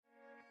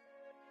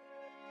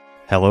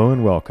Hello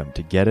and welcome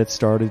to Get It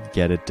Started,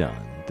 Get It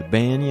Done, the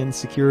Banyan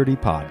Security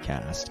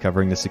Podcast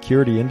covering the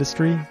security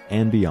industry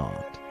and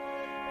beyond.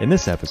 In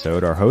this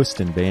episode, our host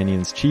and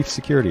Banyan's Chief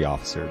Security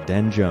Officer,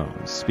 Den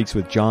Jones, speaks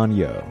with John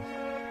Yeoh.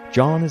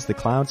 John is the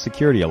Cloud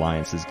Security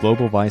Alliance's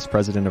Global Vice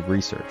President of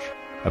Research,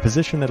 a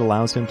position that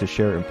allows him to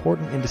share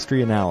important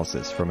industry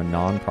analysis from a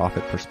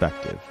non-profit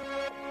perspective.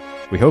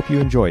 We hope you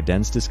enjoy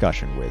Den's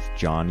discussion with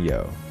John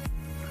Yeoh.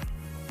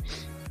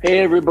 Hey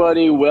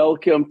everybody,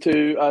 welcome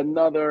to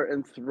another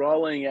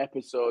enthralling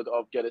episode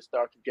of Get It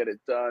Started, Get It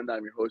Done.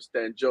 I'm your host,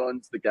 Den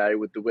Jones, the guy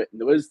with the wit and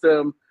the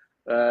wisdom.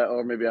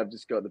 Or maybe I've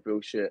just got the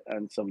bullshit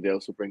and somebody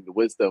else will bring the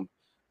wisdom.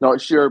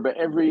 Not sure, but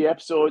every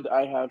episode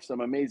I have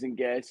some amazing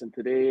guests, and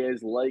today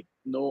is like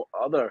no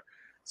other.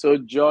 So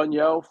John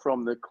Yeoh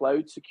from the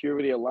Cloud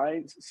Security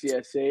Alliance,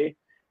 CSA.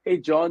 Hey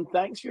John,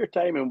 thanks for your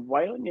time, and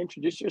why don't you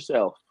introduce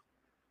yourself?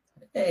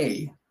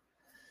 Hey.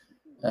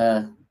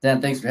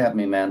 Dan, thanks for having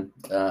me, man.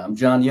 I'm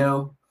John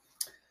Yeoh.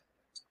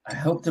 I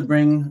hope to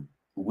bring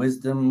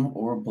wisdom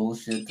or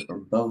bullshit or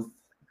both.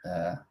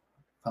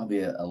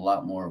 Probably a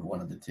lot more of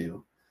one of the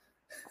two.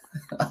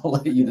 I'll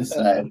let you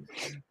decide.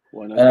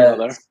 One or the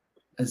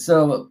other.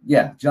 So,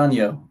 yeah, John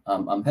Yeoh.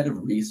 I'm head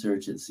of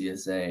research at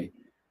CSA.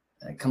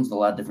 It comes with a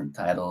lot of different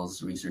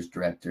titles: research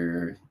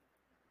director,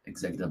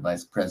 executive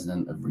vice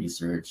president of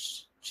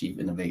research, chief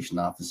innovation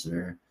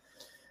officer.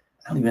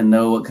 I don't even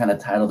know what kind of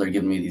title they're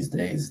giving me these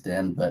days,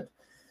 Dan, but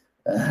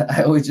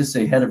I always just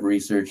say head of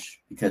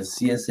research because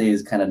CSA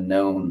is kind of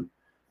known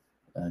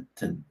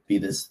to be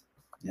this,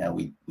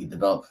 we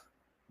develop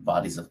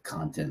bodies of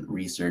content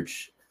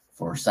research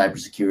for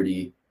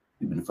cybersecurity.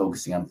 We've been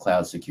focusing on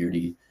cloud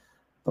security,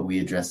 but we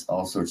address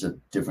all sorts of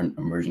different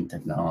emerging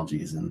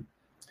technologies. And,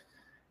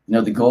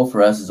 the goal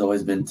for us has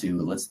always been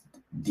to let's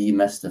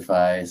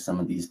demystify some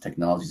of these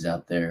technologies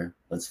out there.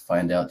 Let's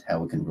find out how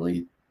we can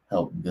really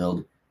help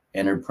build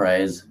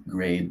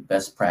enterprise-grade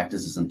best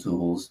practices and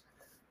tools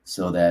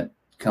so that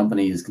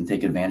companies can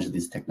take advantage of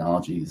these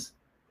technologies,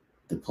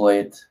 deploy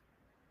it,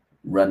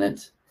 run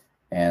it,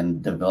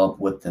 and develop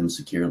with them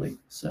securely.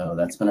 So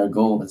that's been our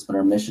goal. That's been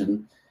our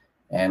mission.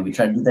 And we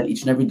try to do that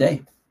each and every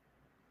day.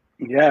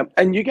 Yeah.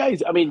 And you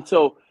guys,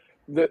 so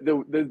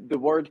the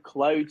word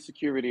Cloud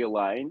Security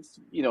Alliance,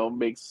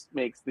 makes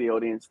the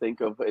audience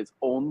think of it's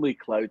only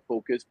cloud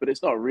focused, but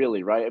it's not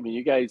really, right?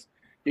 You guys,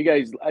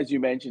 as you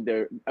mentioned,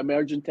 they're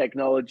emerging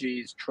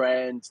technologies,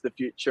 trends, the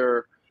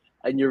future,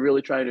 and you're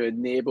really trying to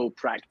enable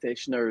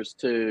practitioners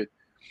to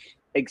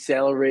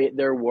accelerate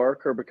their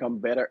work or become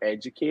better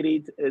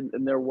educated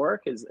in their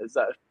work. Is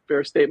that a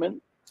fair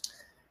statement?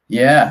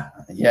 Yeah,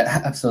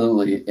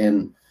 absolutely.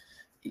 And,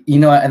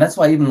 and that's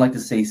why I even like to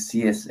say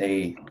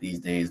CSA these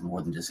days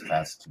more than just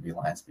Cloud Security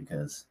Alliance,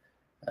 because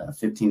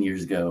 15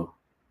 years ago,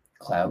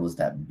 cloud was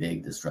that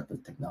big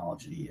disruptive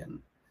technology.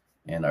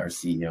 And our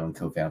CEO and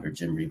co-founder,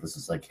 Jim Reed, was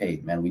just like,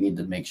 hey, man, we need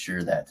to make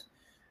sure that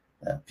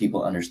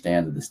people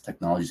understand that this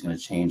technology is going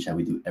to change how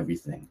we do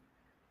everything.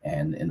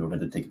 And in order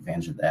to take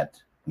advantage of that,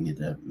 we need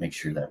to make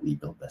sure that we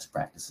build best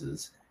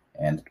practices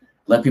and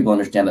let people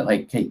understand that,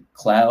 like, hey,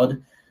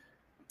 cloud,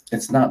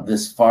 it's not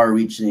this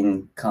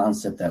far-reaching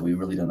concept that we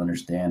really don't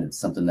understand. It's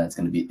something that's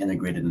going to be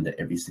integrated into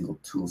every single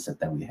tool set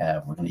that we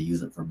have. We're going to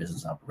use it for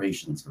business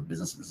operations, for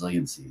business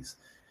resiliencies.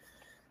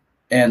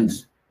 And,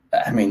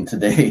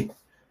 today,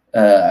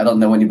 I don't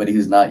know anybody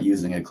who's not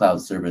using a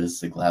cloud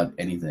service, a cloud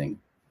anything.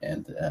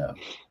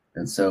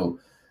 And so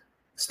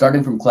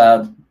starting from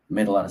cloud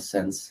made a lot of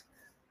sense,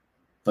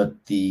 but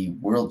the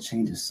world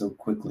changes so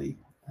quickly.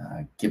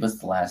 Give us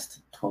the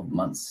last 12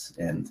 months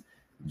and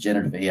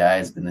generative AI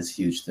has been this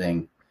huge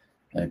thing.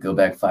 Go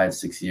back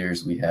 5-6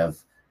 years, we have,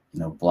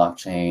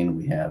 blockchain,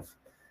 we have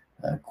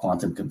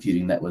quantum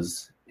computing that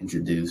was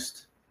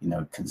introduced,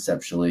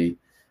 conceptually.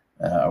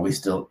 Are we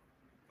still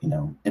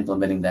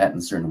implementing that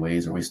in certain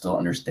ways? Are we still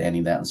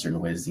understanding that in certain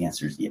ways? The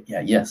answer is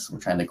yes. We're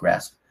trying to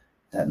grasp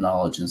that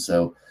knowledge. And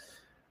so,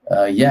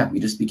 we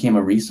just became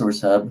a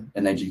resource hub,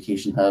 an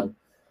education hub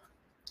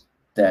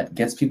that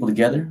gets people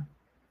together,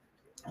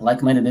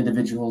 like-minded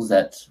individuals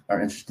that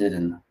are interested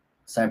in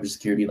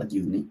cybersecurity, like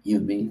you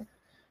and me,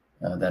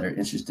 that are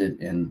interested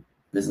in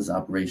business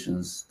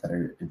operations, that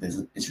are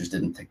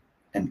interested in tech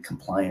and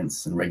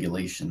compliance and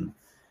regulation.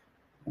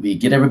 We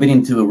get everybody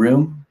into a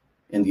room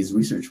in these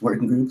research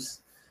working groups.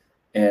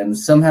 And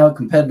somehow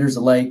competitors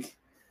alike,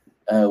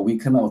 we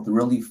come out with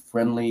really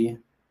friendly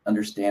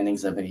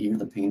understandings of, hey, here are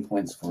the pain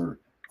points for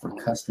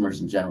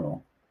customers in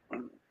general.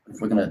 If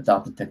we're going to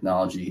adopt the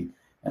technology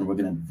and we're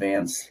going to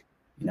advance,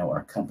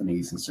 our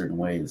companies in certain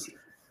ways,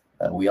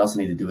 we also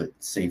need to do it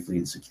safely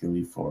and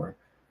securely for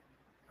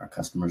our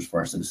customers, for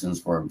our citizens,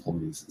 for our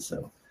employees. And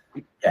so,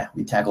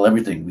 we tackle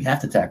everything. We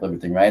have to tackle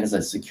everything, right? As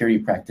a security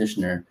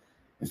practitioner,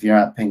 if you're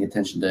not paying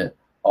attention to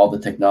all the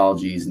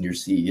technologies and your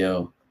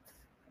CEO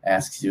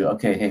asks you,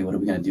 okay, hey, what are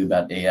we going to do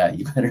about AI?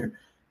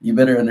 You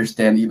better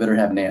understand, you better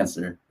have an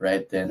answer,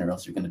 right? Then, or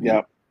else you're going to be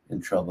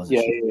in trouble.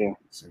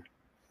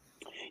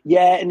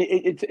 Yeah, and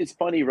it's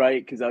funny,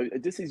 right? Because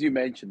just as you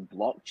mentioned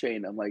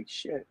blockchain, I'm like,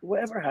 shit,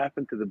 whatever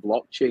happened to the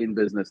blockchain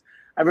business?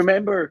 I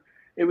remember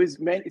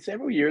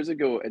several years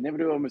ago, and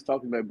everyone was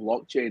talking about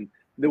blockchain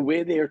the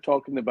way they are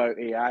talking about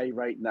AI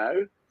right now.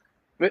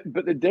 But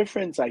the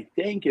difference, I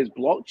think, is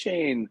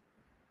blockchain.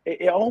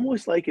 It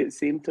almost like it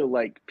seemed to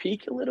like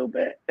peak a little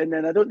bit, and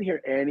then I don't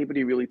hear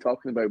anybody really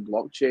talking about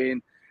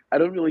blockchain. I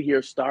don't really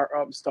hear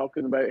startups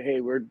talking about, hey,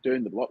 we're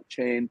doing the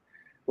blockchain.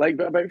 Like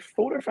about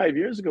 4 or 5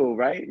 years ago,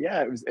 right?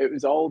 Yeah, it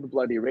was all the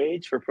bloody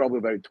rage for probably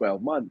about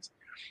 12 months.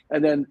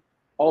 And then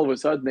all of a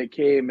sudden it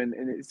came and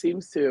it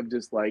seems to have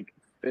just like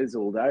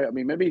fizzled out. I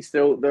mean, maybe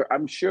still there,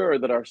 I'm sure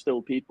there are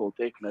still people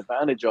taking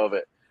advantage of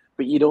it,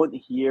 but you don't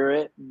hear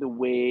it the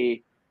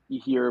way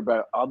you hear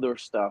about other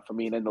stuff. I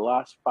mean, in the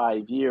last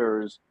 5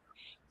 years,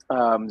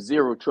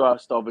 zero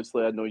trust,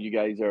 obviously, I know you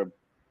guys are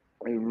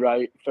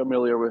right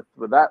familiar with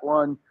that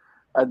one.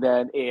 And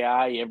then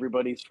AI,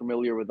 everybody's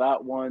familiar with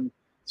that one.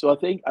 So I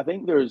think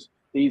there's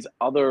these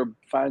other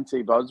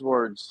fancy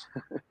buzzwords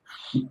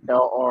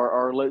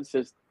or let's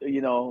just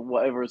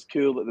whatever is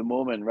cool at the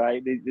moment,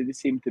 right? They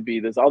seem to be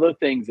there's other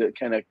things that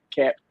kind of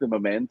kept the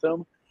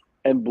momentum,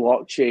 and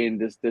blockchain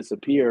just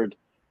disappeared.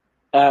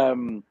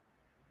 Um,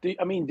 do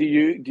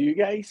you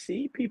guys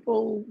see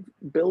people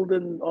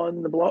building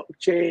on the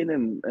blockchain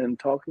and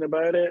talking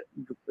about it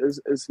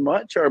as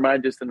much, or am I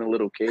just in a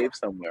little cave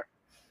somewhere?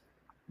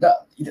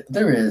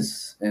 There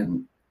is,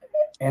 and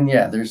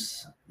yeah,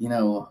 there's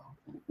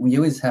we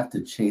always have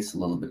to chase a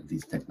little bit of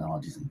these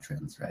technologies and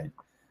trends, right?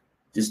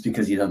 Just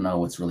because you don't know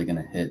what's really going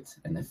to hit,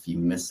 and if you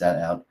miss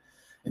out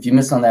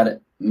on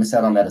that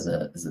as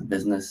a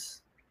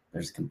business,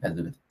 there's a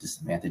competitive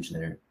disadvantage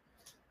there.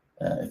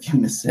 If you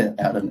miss it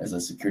out on, as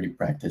a security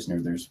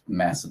practitioner, there's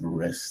massive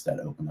risks that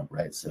open up,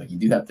 right? So you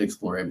do have to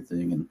explore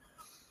everything, and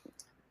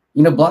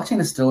blockchain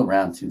is still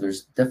around too.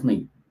 There's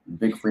definitely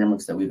big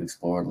frameworks that we've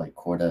explored, like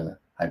Corda,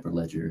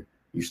 Hyperledger.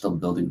 You're still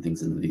building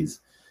things into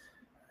these.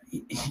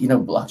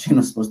 Blockchain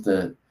was supposed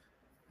to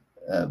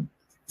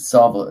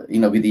solve,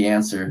 be the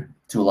answer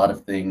to a lot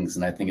of things,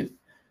 and I think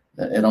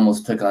it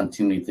almost took on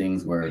too many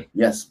things. Where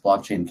yes,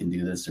 blockchain can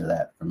do this or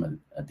that from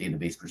a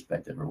database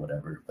perspective or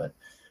whatever, but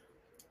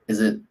is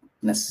it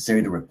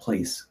necessary to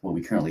replace what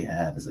we currently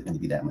have? Is it going to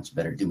be that much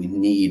better? Do we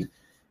need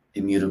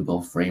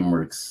immutable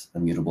frameworks,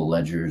 immutable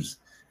ledgers?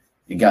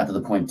 It got to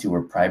the point too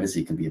where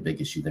privacy can be a big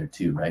issue there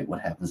too, right?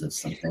 What happens if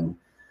something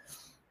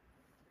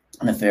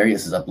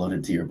nefarious is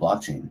uploaded to your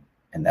blockchain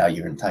and now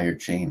your entire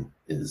chain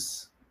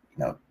is,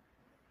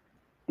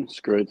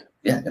 screwed?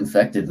 Yeah,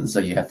 infected, and so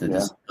you have to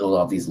just build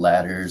all these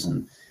ladders,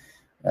 and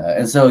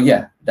so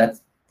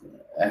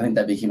I think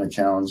that became a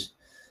challenge.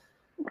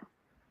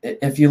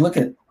 If you look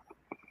at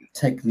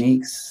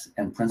techniques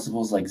and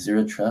principles like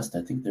zero trust,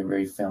 I think they're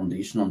very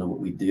foundational to what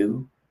we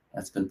do.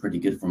 That's been pretty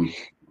good from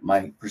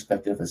my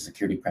perspective as a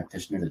security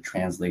practitioner, to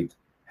translate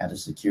how to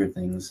secure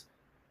things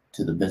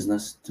to the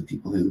business, to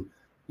people who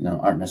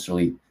aren't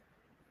necessarily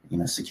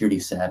security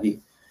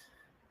savvy.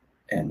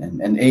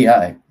 And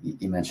AI,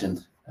 you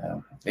mentioned,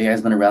 AI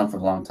has been around for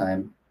a long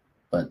time,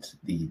 but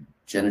the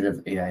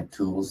generative AI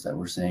tools that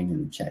we're seeing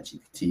in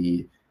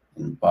ChatGPT,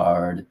 in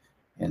Bard,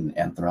 in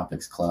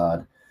Anthropic's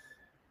Claude,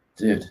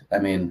 dude, I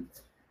mean,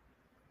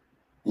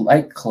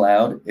 like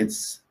cloud,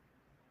 it's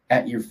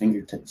at your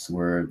fingertips,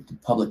 where the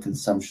public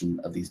consumption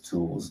of these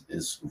tools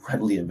is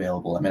readily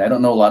available. I mean, I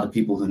don't know a lot of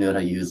people who know how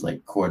to use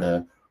like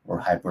Corda or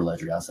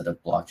Hyperledger outside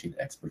of blockchain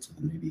experts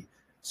within maybe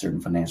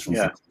certain financial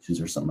institutions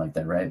or something like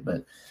that, right?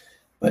 But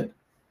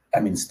I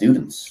mean,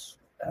 students,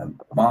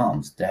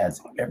 moms,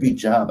 dads, every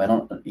job,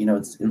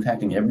 it's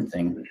impacting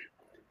everything.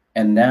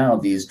 And now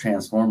these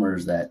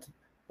transformers that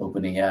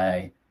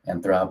OpenAI,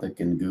 Anthropic,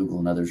 and Google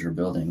and others are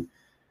building,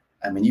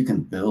 I mean, you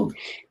can build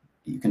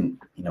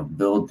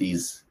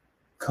these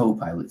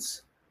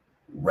co-pilots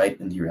right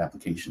into your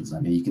applications. I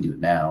mean, you can do it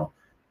now.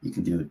 You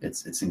can do it.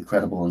 It's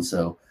incredible. And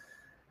so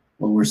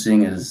what we're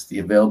seeing is the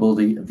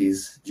availability of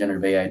these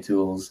generative AI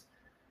tools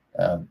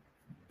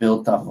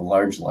built off of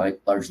large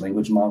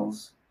language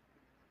models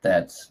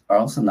that are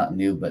also not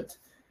new, but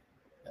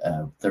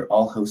they're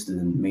all hosted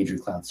in major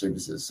cloud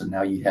services. So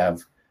now you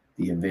have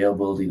the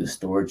availability, the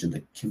storage, and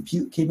the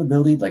compute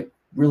capability, like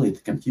really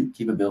the compute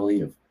capability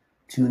of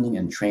tuning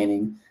and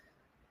training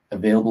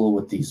available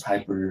with these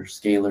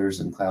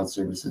hyperscalers and cloud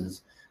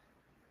services.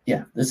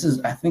 Yeah,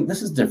 I think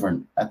this is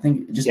different. I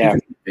think just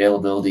because the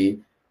availability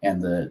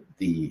and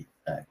the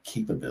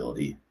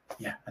capability,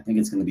 I think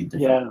it's going to be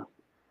different.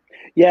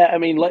 Yeah. I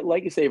mean,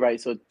 like you say, right?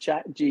 So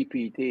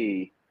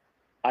ChatGPT,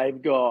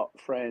 I've got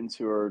friends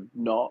who are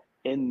not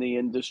in the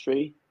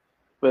industry,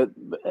 but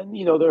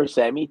they're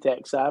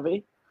semi-tech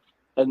savvy,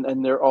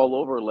 and they're all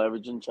over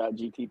leveraging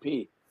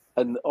ChatGPT,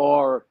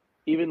 or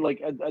even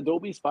like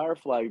Adobe's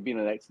Firefly. Being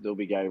an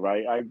ex-Adobe guy,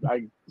 right?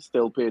 I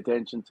still pay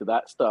attention to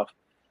that stuff,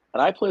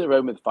 and I played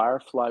around with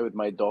Firefly with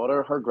my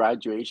daughter, her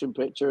graduation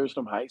pictures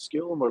from high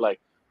school, and we're like,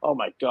 oh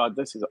my god,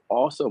 this is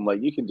awesome!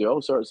 Like you can do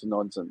all sorts of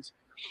nonsense.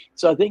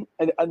 So I think,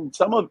 and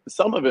some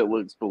of it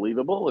looks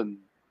believable, and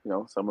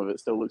some of it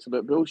still looks a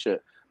bit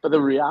bullshit. But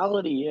the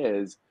reality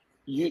is,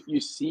 you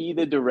see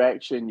the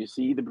direction, you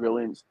see the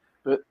brilliance,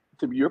 but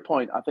to your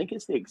point, I think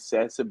it's the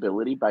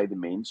accessibility by the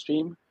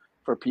mainstream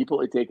for people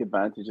to take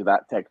advantage of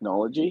that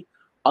technology,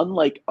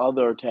 unlike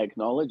other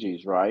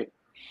technologies, right?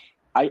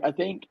 I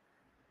think,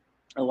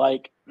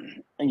 like,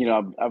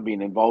 I've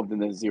been involved in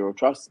this zero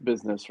trust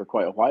business for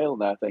quite a while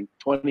now. I think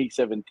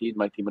 2017,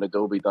 my team at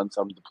Adobe done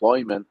some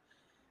deployment.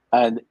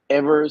 And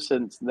ever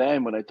since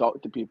then, when I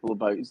talk to people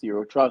about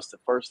zero trust, the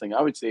first thing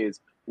I would say is,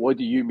 what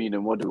do you mean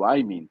and what do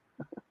I mean?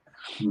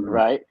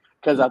 Right?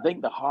 Because I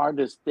think the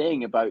hardest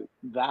thing about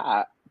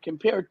that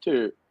compared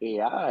to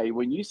AI,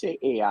 when you say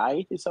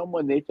AI to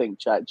someone, they think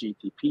Chat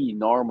GTP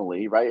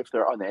normally, right? If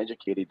they're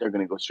uneducated, they're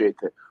going to go straight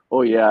to,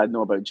 oh yeah, I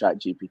know about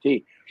Chat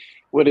GPT.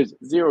 Whereas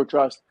zero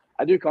trust,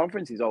 I do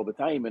conferences all the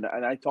time and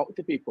I talk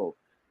to people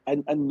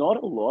and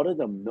not a lot of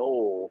them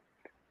know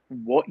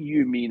what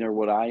you mean or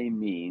what I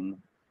mean.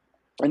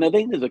 And I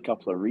think there's a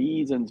couple of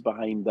reasons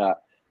behind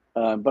that.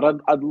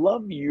 But I'd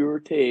love your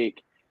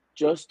take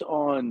just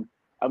on,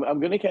 I'm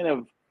going to kind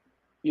of,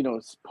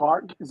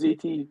 park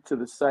ZT to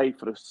the side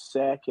for a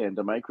second,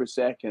 a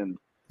microsecond,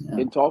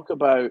 and talk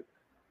about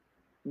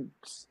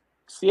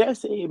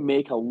CSA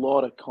make a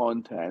lot of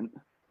content.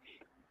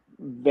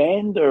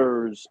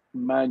 Vendors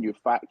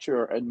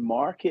manufacture and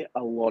market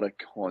a lot of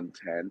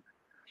content,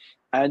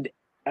 and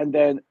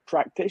then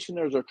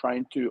practitioners are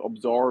trying to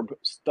absorb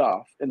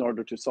stuff in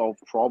order to solve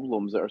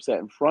problems that are set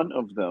in front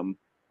of them.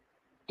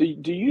 Do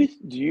you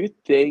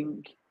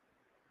think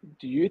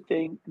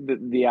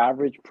that the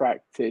average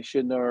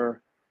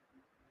practitioner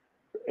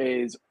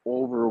is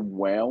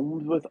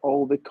overwhelmed with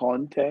all the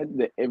content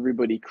that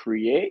everybody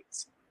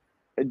creates?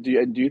 Do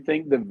you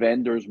think the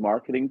vendors'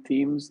 marketing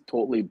teams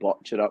totally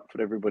botch it up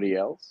for everybody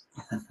else?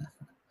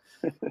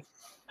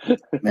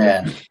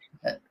 Man,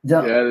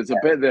 yeah, there's a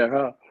bit there,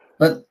 huh?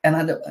 But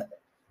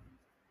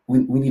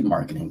we need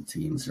marketing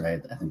teams,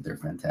 right? I think they're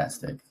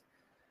fantastic.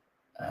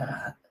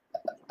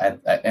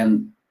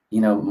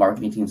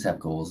 Marketing teams have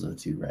goals though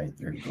too, right?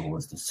 Their goal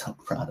is to sell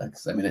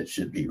products. I mean, it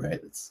should be, right?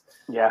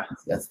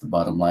 That's the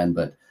bottom line,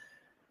 but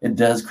it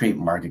does create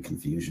market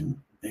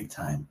confusion big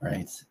time,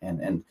 right?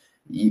 And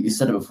you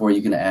said it before,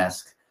 you can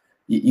ask,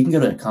 you can go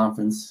to a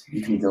conference,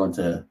 you can go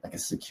into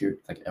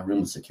like a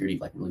room with security,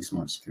 like really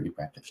smart security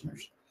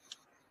practitioners,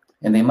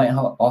 and they might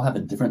all have a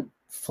different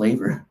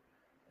flavor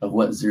of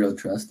what zero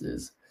trust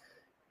is.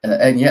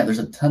 And yeah, there's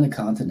a ton of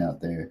content out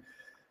there.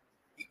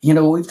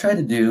 What we've tried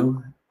to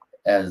do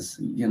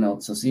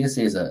so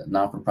CSA is a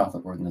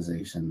non-for-profit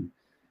organization,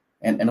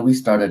 and we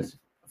started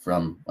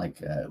from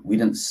like we're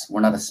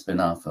not a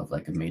spin-off of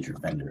like a major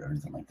vendor or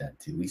anything like that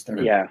too. We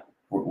started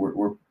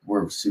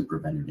we're super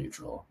vendor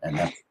neutral, and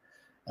that's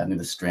I think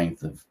the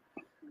strength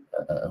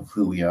of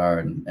who we are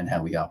and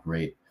how we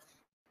operate.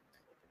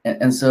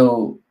 And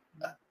so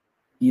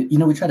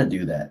we try to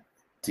do that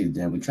too,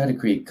 Dan. We try to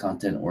create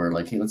content where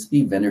like, hey, let's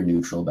be vendor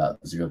neutral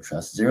about zero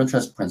trust. Zero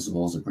trust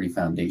principles are pretty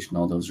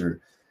foundational. Those are,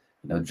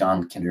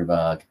 John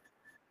Kinderbach,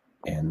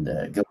 and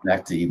go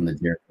back to even the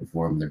Jericho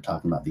Forum. They're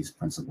talking about these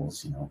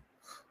principles,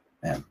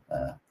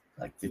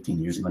 like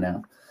 15 years ago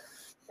now.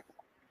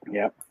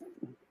 Yeah.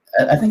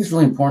 I think it's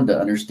really important to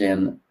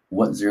understand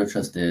what zero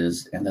trust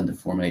is and then to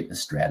formulate a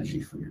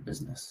strategy for your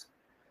business.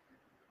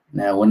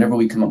 Now, whenever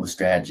we come up with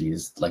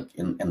strategies, like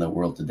in the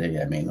world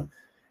today, I mean,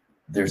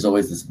 there's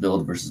always this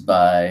build versus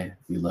buy.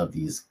 We love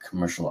these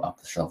commercial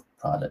off-the-shelf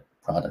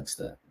products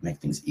that make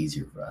things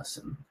easier for us.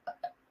 And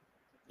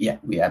yeah,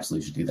 we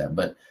absolutely should do that.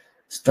 But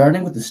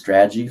starting with the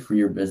strategy for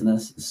your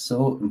business is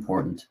so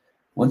important.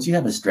 Once you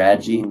have a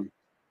strategy,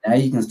 now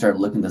you can start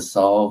looking to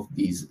solve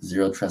these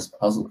zero trust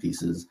puzzle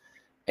pieces.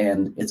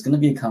 And it's going to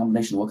be a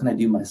combination. What can I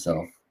do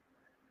myself?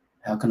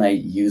 How can I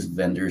use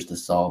vendors to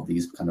solve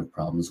these kind of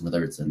problems,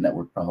 whether it's a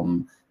network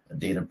problem, a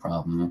data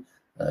problem,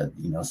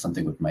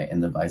 something with my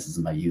end devices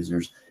and my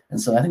users.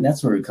 And so I think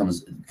that's where it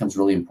becomes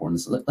really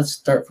important. So let's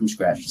start from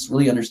scratch. Just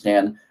really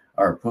understand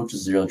our approach to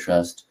zero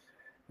trust,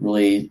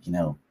 really,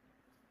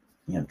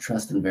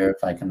 trust and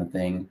verify kind of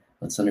thing.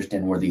 Let's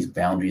understand where these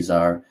boundaries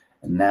are.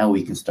 And now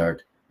we can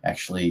start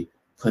actually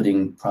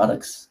putting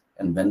products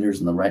and vendors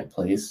in the right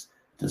place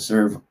to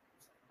serve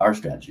our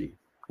strategy,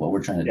 what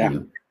we're trying to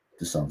do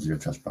to solve zero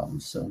trust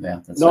problems. So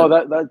that's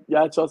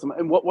awesome.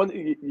 And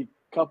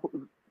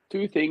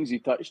two things you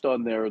touched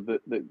on there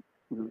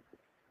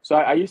so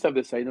I used to have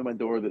this sign on my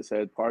door that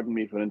said, "Pardon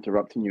me for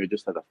interrupting you. I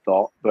just had a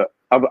thought," but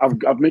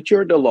I've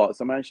matured a lot,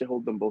 so I managed to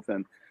hold them both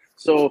in.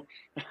 So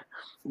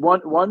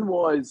one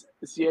was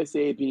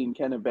CSA being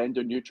kind of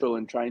vendor neutral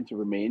and trying to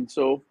remain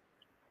so.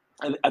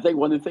 And I think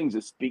one of the things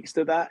that speaks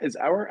to that is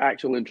our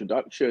actual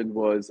introduction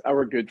was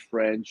our good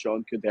friend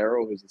Sean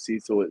Cudero, who's a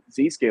CISO at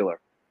Zscaler.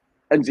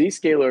 And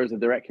Zscaler is a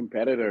direct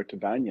competitor to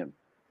Banyan.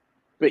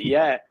 But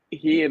yet,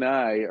 he and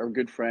I are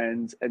good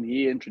friends, and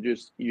he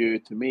introduced you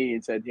to me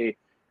and said, "Hey,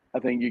 I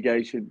think you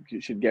guys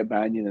should get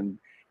Banyan and,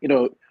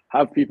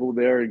 have people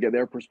there and get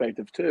their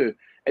perspective too."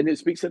 And it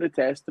speaks to the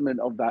testament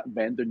of that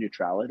vendor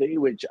neutrality,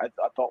 which I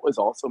thought was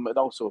awesome. And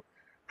also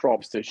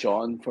props to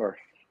Sean for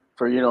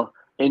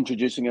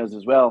introducing us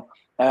as well.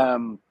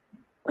 And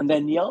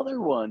then the other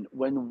one,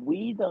 when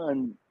we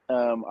done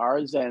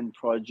our Zen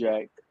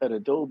project at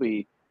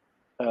Adobe,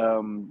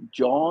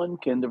 John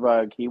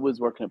Kinderberg, he was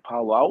working at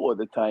Palo Alto at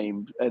the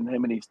time, and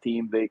him and his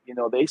team,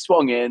 they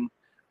swung in.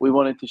 We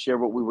wanted to share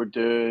what we were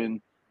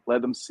doing,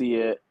 let them see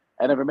it.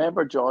 And I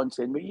remember John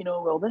saying,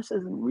 well, this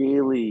isn't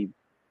really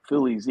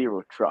fully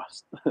zero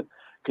trust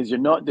because you're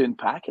not doing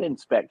packet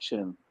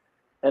inspection.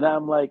 And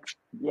I'm like,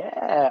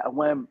 yeah.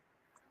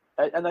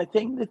 And I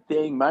think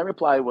my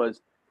reply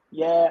was,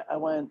 yeah. I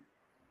went,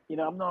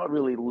 I'm not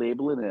really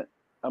labeling it.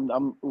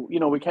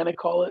 We kind of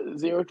call it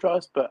zero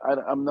trust, but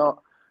I'm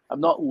not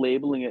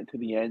labeling it to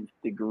the nth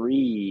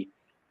degree.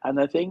 And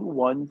I think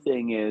one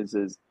thing is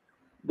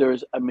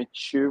there's a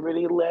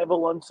maturity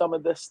level on some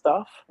of this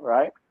stuff,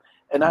 right?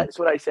 And that's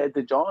what I said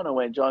to John. I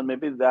went, John,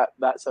 maybe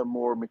that's a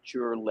more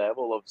mature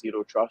level of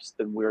zero trust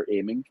than we're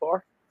aiming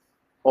for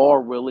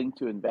or willing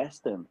to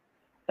invest in.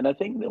 And I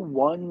think the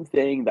one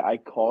thing that I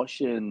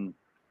caution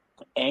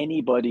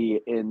anybody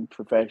in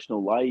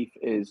professional life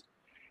is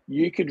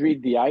you could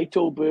read the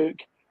ITIL book,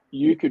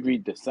 you could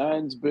read the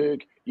SANS book,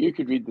 you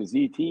could read the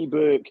ZT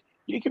book,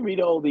 you can read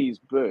all these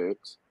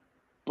books,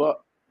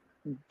 but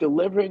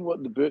delivering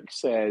what the book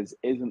says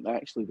isn't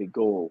actually the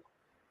goal.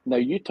 Now,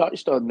 you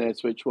touched on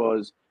this, which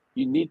was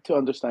you need to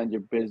understand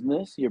your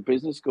business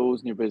goals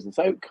and your business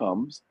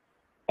outcomes,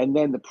 and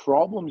then the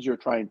problems you're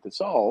trying to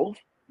solve.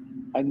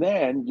 And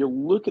then you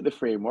look at the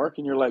framework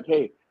and you're like,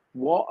 hey,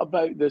 what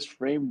about this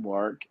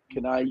framework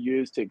can I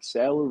use to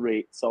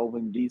accelerate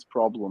solving these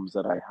problems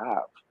that I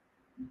have?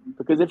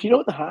 Because if you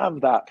don't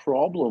have that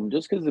problem,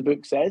 just because the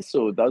book says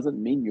so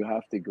doesn't mean you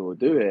have to go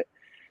do it.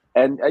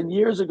 And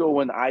years ago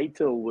when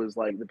ITIL was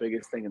like the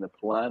biggest thing in the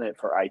planet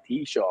for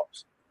IT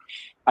shops,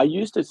 I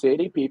used to say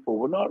to people,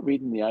 we're not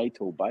reading the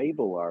ITIL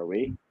Bible, are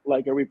we?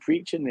 Like, are we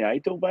preaching the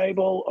ITIL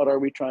Bible, or are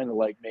we trying to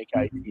like make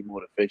IT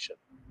more efficient?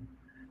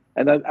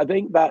 And I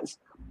think that's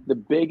the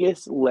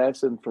biggest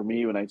lesson for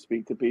me when I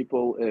speak to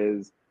people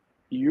is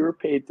you're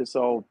paid to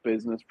solve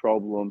business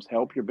problems,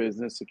 help your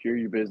business, secure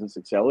your business,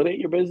 accelerate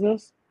your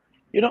business.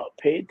 You're not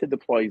paid to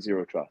deploy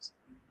zero trust.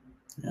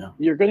 Yeah.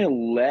 You're going to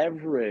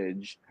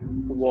leverage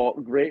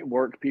what great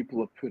work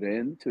people have put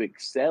in to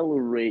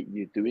accelerate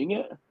you doing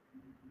it.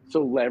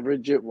 So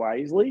leverage it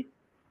wisely.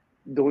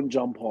 Don't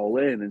jump all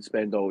in and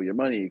spend all your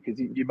money because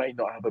you might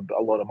not have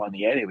a lot of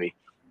money anyway.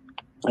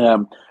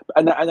 And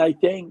I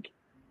think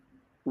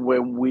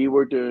when we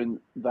were doing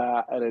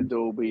that at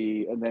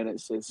Adobe and then at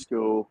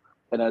Cisco,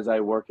 and as I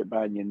work at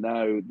Banyan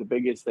now, the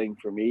biggest thing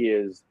for me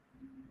is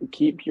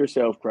keep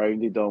yourself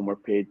grounded on we're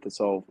paid to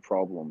solve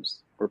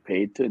problems. We're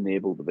paid to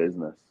enable the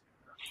business.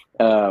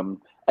 And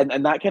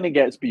that kind of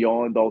gets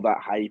beyond all that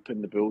hype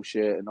and the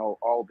bullshit and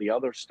all the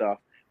other stuff.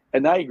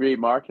 And I agree,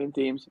 marketing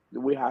teams,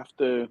 we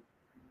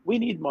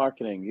need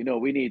marketing.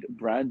 We need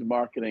brand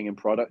marketing and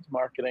product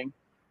marketing.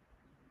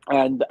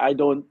 And I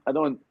don't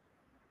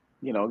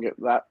get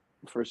that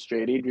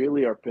frustrated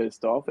really or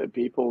pissed off at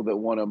people that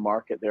want to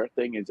market their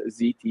thing as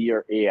ZT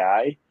or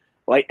AI.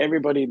 Like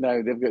everybody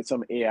now, they've got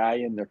some AI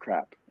in their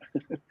crap.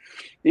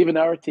 Even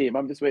our team,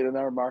 I'm just waiting on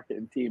our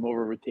marketing team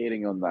over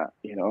rotating on that,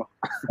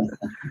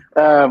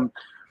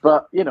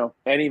 but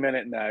any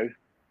minute now.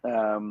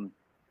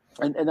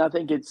 And I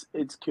think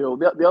it's cool.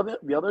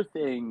 The other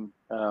thing,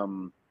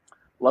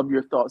 love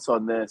your thoughts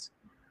on this.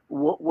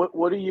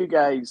 What do you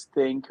guys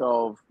think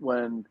of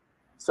when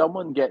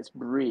someone gets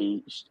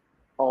breached?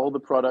 All the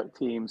product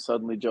teams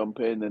suddenly jump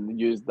in and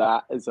use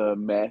that as a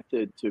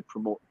method to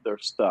promote their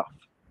stuff.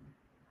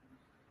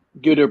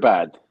 Good or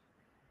bad?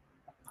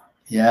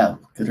 Yeah,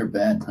 good or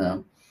bad.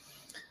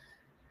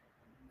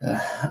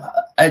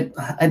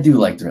 I do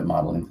like threat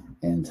modeling,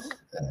 and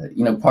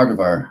part of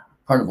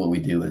what we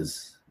do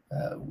is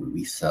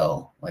we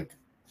sell like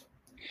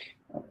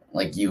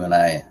you and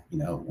I.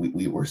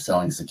 We're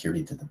selling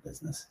security to the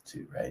business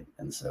too, right?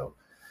 And so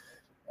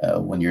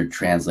when you're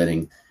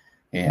translating,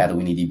 hey, how do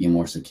we need to be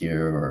more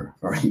secure,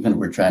 or even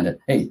we're trying to,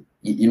 hey,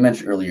 you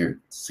mentioned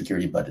earlier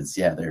security budgets.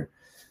 Yeah,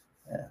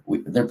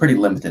 they're pretty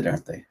limited,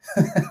 aren't they?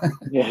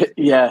 Yeah,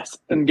 yes,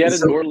 and getting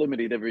more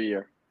limited every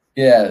year.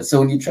 Yeah, so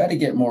when you try to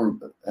get more,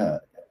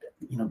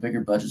 bigger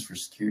budgets for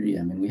security,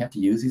 I mean, we have to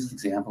use these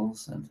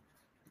examples, and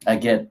I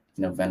get,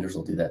 vendors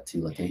will do that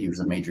too. Like, hey, here's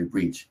a major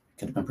breach,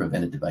 could have been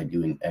prevented by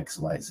doing X,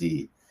 Y,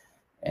 Z,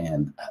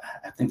 and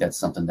I think that's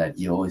something that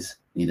you always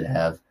need to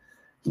have,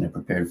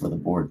 prepared for the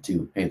board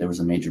too. Hey, there was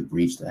a major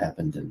breach that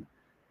happened, and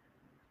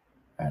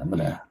all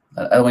right,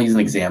 I don't want to use an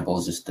example.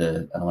 It's just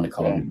I don't want to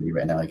call anybody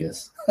right now, I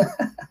guess.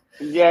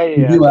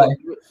 Yeah.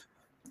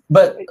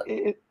 But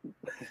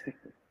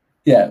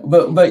yeah,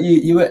 but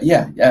you a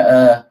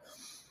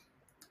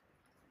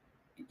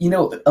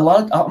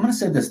lot of, I'm going to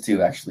say this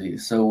too, actually.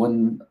 So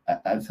when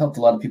I've helped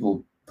a lot of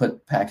people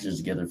put packages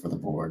together for the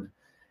board,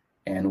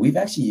 and we've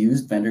actually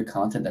used vendor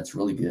content that's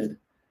really good.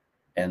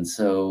 And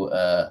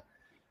so,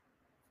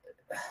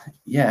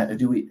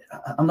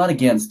 I'm not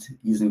against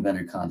using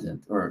vendor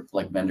content or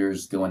like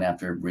vendors going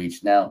after a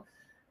breach. Now,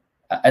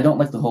 I don't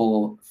like the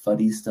whole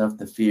FUDdy stuff,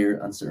 the fear,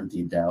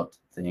 uncertainty, doubt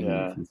thing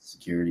with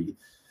security.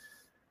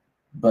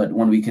 But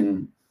when we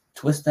can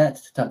twist that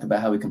to talk about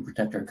how we can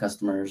protect our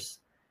customers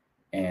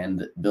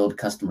and build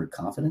customer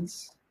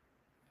confidence,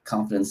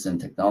 confidence in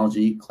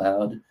technology,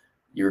 cloud,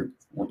 your,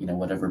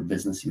 whatever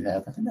business you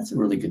have. I think that's a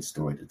really good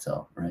story to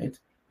tell, right?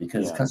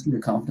 Because customer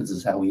confidence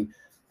is how we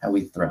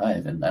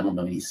thrive. And I don't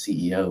know any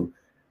CEO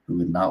who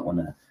would not want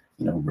to,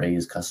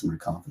 raise customer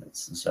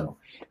confidence. And so,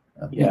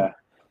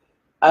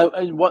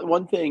 And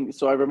one thing,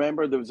 so I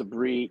remember there was a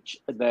breach,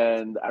 and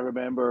then I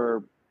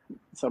remember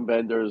some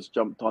vendors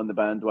jumped on the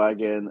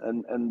bandwagon,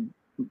 and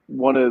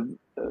one of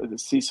the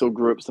CISO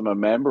groups I'm a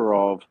member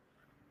of,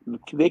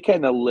 they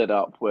kind of lit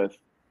up with,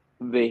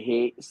 they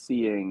hate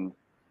seeing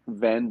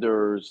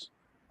vendors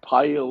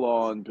pile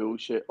on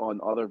bullshit on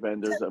other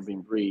vendors that have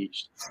been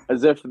breached,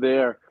 as if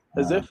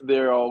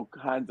they're all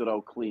hands are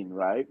all clean,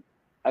 right?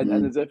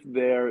 And as if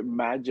their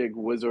magic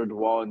wizard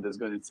wand is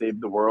going to save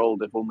the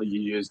world if only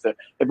you used it.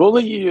 If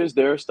only you used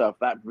their stuff,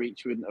 that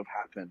breach wouldn't have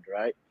happened,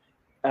 right?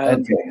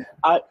 And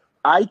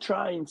I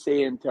try and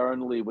say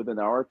internally within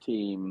our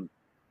team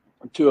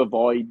to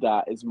avoid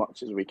that as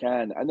much as we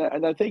can,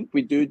 and I think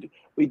we do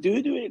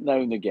it now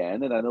and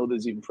again. And I know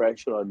there's even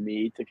pressure on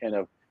me to kind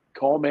of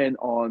comment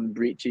on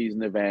breaches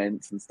and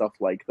events and stuff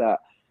like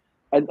that.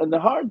 And the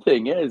hard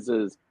thing is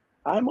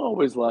I'm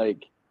always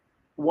like,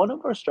 one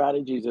of our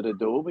strategies at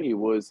Adobe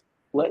was,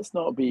 let's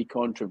not be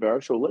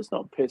controversial. Let's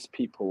not piss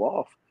people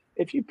off.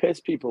 If you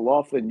piss people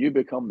off, then you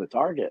become the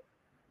target.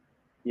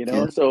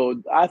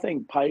 So I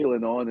think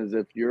piling on as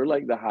if you're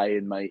like the high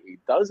and mighty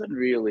doesn't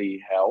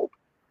really help.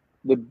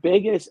 The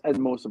biggest and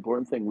most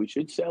important thing we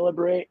should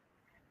celebrate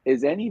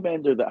is any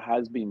vendor that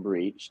has been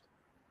breached.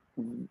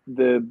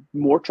 The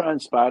more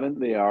transparent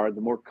they are, the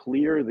more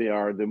clear they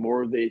are, the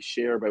more they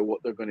share about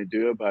what they're going to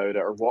do about it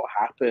or what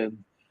happened,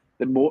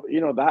 the more,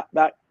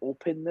 that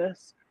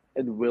openness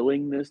and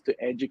willingness to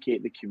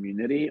educate the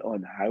community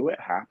on how it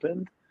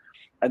happened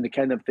and the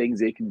kind of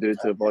things they can do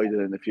to avoid it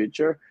in the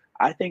future.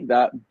 I think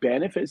that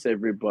benefits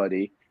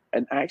everybody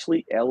and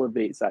actually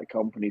elevates that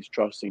company's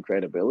trust and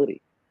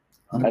credibility.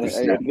 100%. And if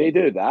they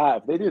do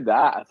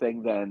that, I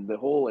think then the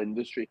whole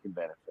industry can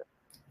benefit.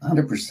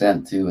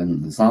 100% too.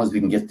 And as long as we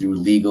can get through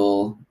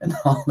legal and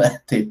all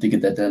that to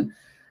get that done,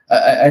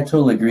 I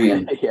totally agree.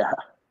 And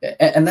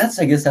and that's,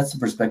 I guess that's the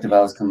perspective I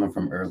was coming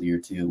from earlier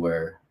too,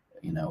 where,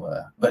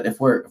 but if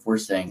we're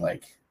saying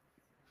like,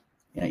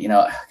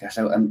 gosh,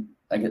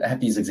 I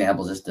have these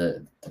examples just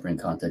to bring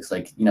context.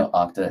 Like,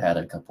 Okta had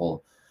a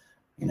couple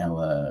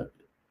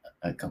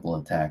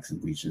attacks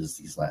and breaches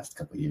these last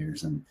couple of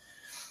years. And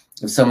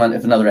if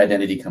another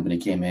identity company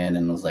came in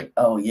and was like,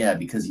 oh yeah,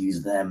 because you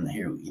use them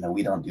here,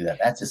 we don't do that.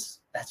 That's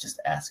just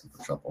asking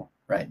for trouble,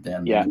 right?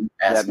 Then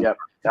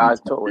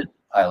totally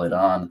pile it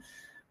on.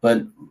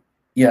 But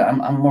yeah,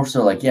 I'm more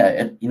so like,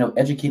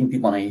 educating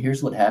people on, hey,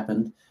 here's what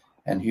happened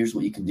and here's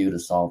what you can do to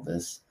solve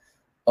this.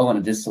 Oh, and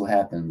it just so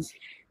happens,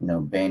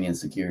 Banyan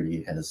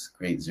Security has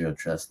great zero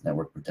trust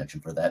network protection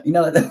for that.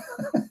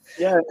 It's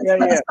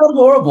not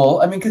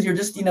horrible. I mean, because you're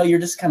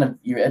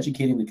you're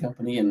educating the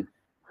company and,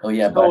 we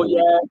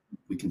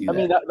can do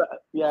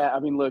that. I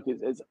mean, look,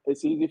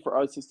 it's easy for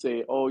us to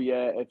say, oh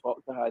yeah, if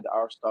Okta had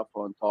our stuff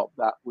on top,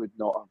 that would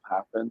not have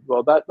happened.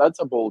 Well, that's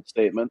a bold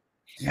statement.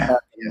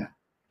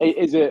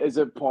 Is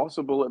it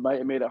possible it might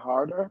have made it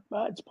harder?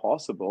 It's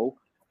possible.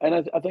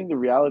 And I think the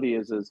reality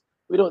is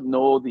we don't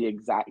know the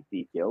exact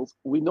details.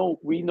 We know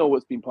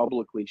what's been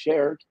publicly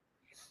shared.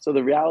 So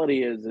the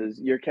reality is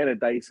you're kind of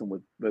dicing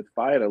with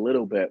fire a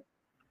little bit.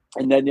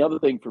 And then the other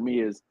thing for me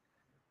is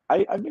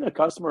I've been a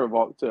customer of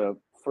Okta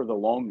for the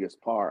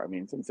longest part. I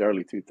mean, since the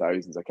early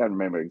 2000s. I can't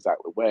remember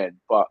exactly when,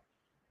 but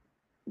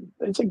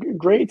it's a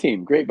great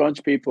team, great bunch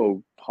of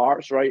people,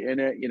 hearts right in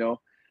it,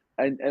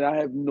 and I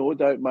have no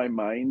doubt in my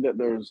mind that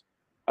there's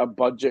a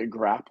budget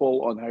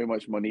grapple on how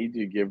much money do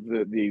you give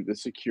the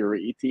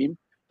security team,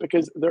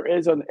 because there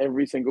is on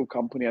every single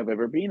company I've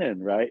ever been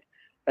in, right?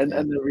 And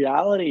the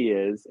reality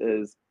is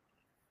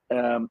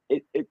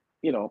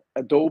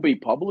Adobe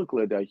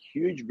publicly had a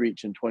huge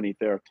breach in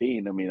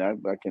 2013. I mean, I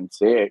can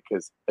say it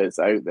because it's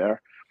out there.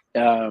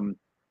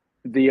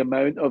 The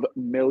amount of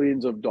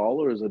millions of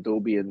dollars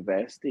Adobe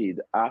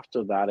invested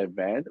after that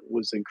event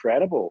was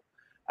incredible.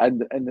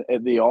 And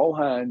at the all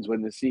hands,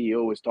 when the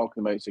CEO was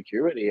talking about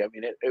security, I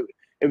mean,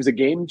 it was a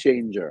game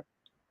changer.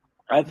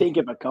 I think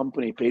if a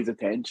company pays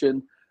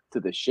attention to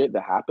the shit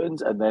that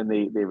happens and then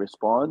they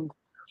respond,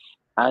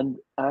 and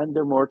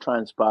they're more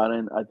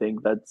transparent, I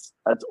think that's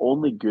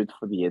only good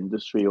for the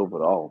industry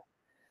overall.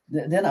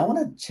 Then I want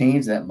to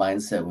change that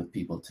mindset with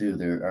people too.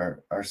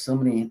 There are so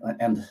many,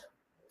 and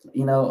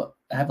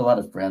I have a lot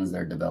of friends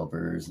that are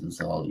developers, and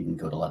so I'll even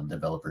go to a lot of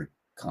developer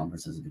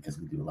conferences because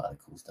we do a lot of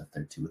cool stuff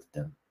there too with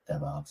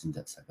DevOps and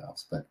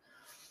DevSecOps. But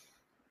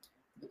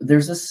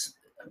there's this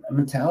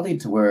mentality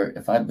to where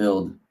if I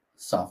build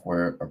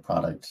software or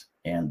product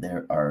and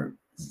there are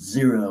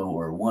 0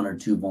 or 1 or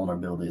 2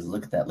 vulnerabilities,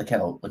 look at that. Look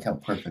how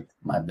perfect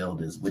my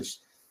build is, which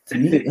to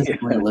me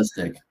isn't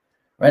realistic,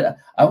 right?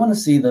 I want to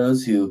see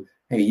those who,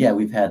 hey, yeah,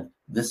 we've had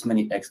this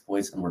many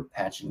exploits and we're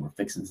patching, we're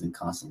fixing things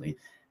constantly.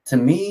 To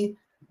me,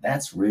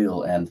 that's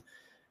real. And,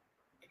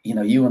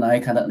 you and I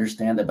kind of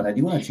understand that, but I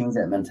do want to change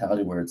that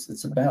mentality where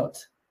it's about,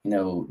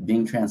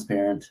 being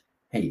transparent.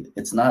 Hey,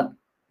 it's not,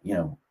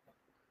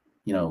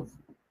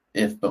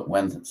 if but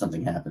when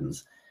something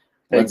happens.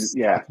 Let's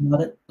talk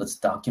about it. Let's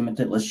document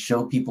it. Let's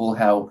show people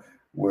how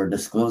we're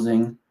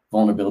disclosing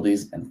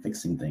vulnerabilities and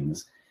fixing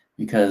things,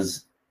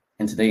 because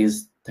in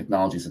today's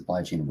technology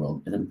supply chain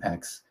world, it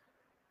impacts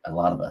a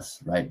lot of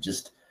us, right?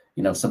 Just,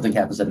 if something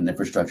happens at an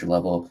infrastructure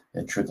level,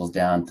 it trickles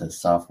down to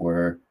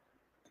software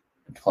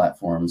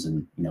platforms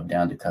and,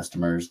 down to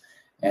customers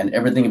and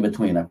everything in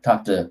between. I've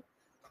talked to,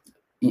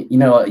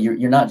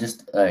 you're not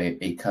just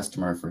a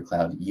customer for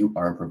cloud, you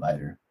are a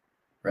provider,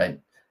 right?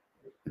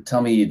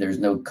 Tell me there's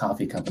no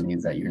coffee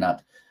companies that you're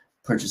not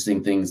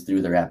purchasing things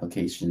through their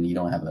application. You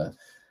don't have a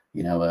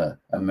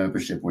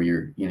membership where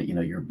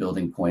you're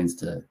building coins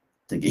to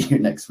get your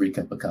next free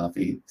cup of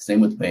coffee. Same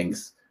with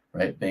banks,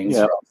 right? Banks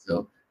are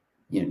also,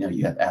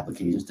 you have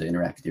applications to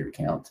interact with your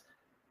account,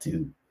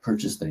 to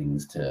purchase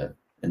things, to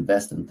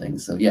invest in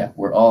things. So yeah,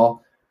 we're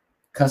all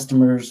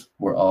customers,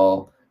 we're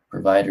all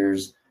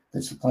providers.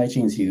 The supply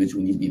chain is huge.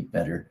 We need to be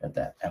better at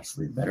that.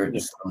 Absolutely better at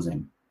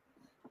disclosing.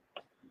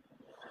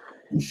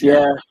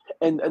 Yeah,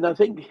 and I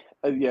think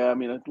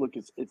look,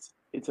 it's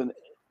an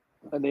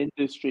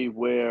industry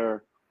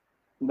where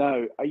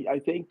now I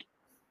think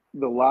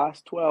the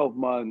last 12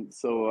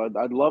 months. So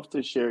I'd love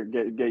to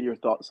get your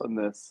thoughts on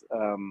this.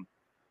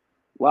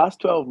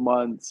 Last 12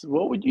 months,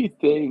 what would you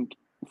think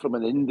from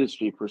an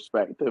industry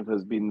perspective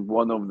has been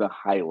one of the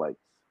highlights?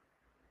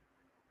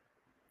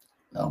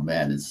 Oh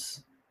man,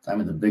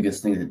 the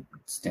biggest thing that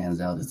stands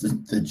out is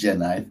the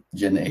Gen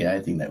AI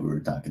thing that we were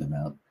talking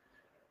about.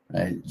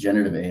 Right?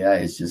 Generative AI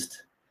is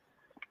just,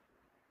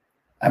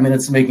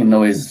 it's making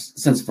noise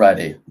since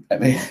Friday.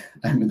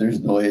 There's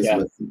noise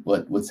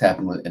with what's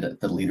happened at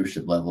the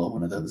leadership level,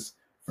 one of those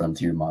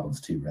frontier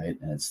models too, right?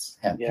 And it's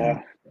happening.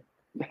 Yeah,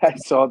 I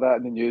saw that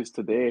in the news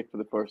today for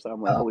the first time.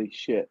 I'm like, holy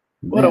shit,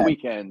 what a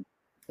weekend.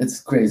 It's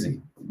crazy.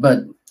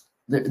 But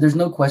there's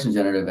no question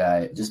generative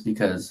AI, just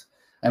because,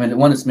 the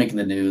one that's making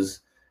the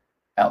news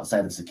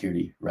outside of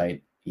security,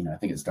 right? I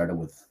think it started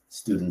with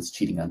students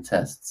cheating on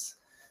tests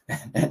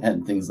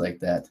and things like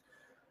that.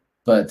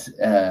 But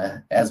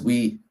as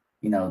we,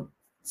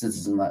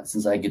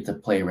 since I get to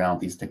play around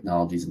with these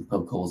technologies and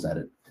poke holes at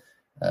it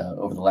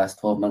over the last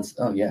 12 months,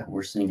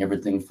 we're seeing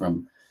everything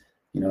from,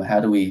 how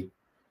do we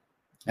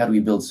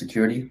build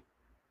security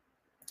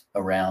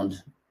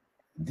around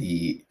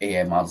the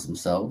AI models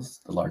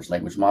themselves, the large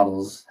language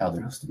models, how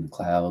they're hosted in the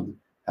cloud,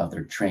 how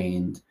they're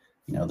trained,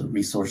 the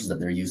resources that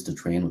they're used to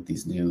train with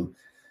these new,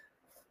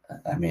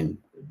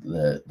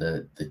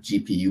 the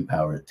GPU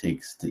power it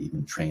takes to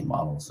even train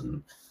models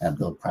and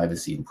build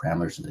privacy and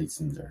parameters of these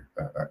things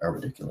are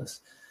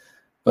ridiculous.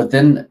 But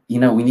then,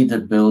 we need to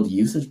build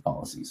usage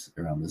policies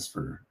around this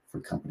for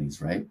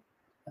companies, right?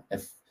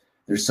 If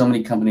there's so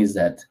many companies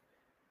that,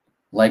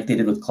 like they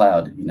did with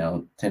cloud,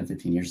 10,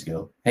 15 years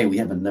ago, hey, we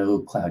have a no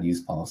cloud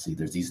use policy.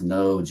 There's these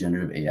no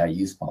generative AI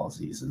use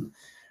policies. And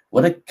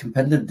what a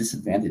competitive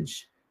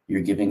disadvantage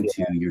you're giving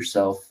to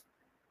yourself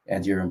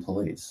and your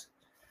employees.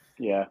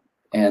 Yeah.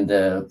 And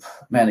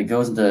it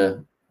goes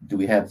into, do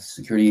we have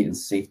security and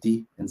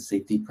safety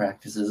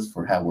practices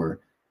for how we're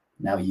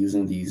now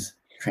using these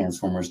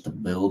transformers to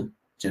build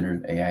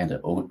generative AI into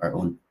our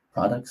own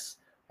products,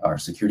 our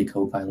security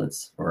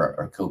co-pilots, or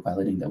our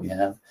co-piloting that we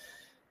have,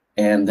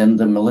 and then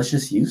the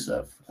malicious use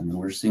of.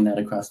 We're seeing that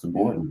across the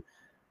board. And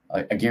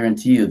I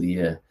guarantee you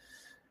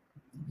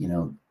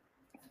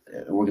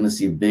we're going to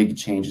see big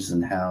changes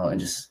in how, and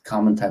just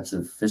common types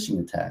of phishing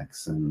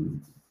attacks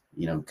and,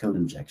 code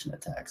injection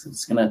attacks.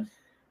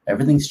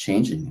 Everything's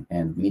changing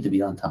and we need to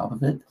be on top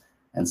of it.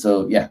 And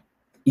so,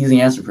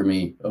 easy answer for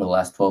me over the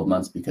last 12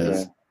 months,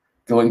 because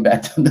going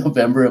back to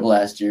November of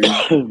last year,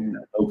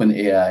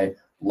 OpenAI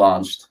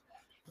launched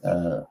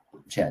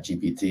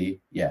ChatGPT.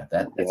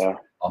 That's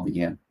all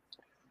began.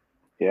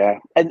 Yeah.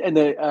 And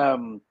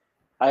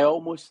I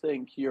almost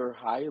think your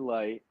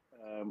highlight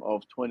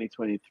of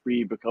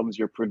 2023 becomes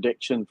your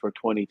prediction for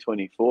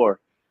 2024.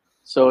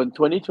 So in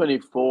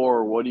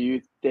 2024, what do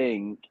you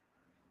think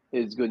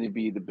is going to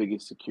be the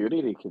biggest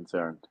security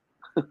concern?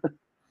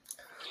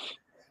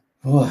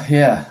 There's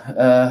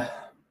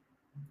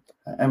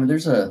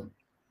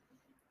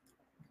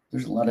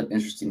a lot of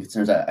interesting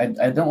concerns.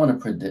 I don't want to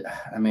predict.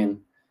 I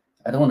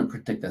don't want to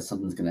predict that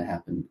something's going to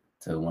happen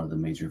to one of the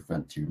major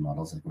frontier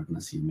models. Like we're going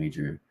to see a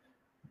major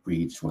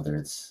breach, whether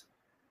it's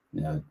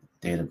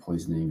data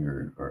poisoning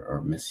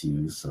or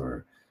misuse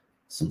or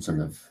some sort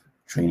of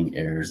training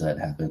errors that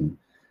happen.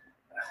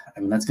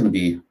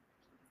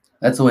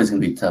 That's always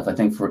going to be tough. I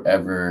think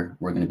forever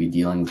we're going to be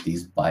dealing with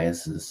these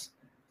biases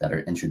that are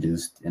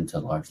introduced into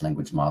large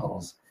language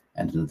models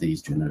and into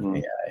these generative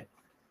AI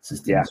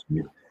systems.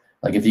 Yeah.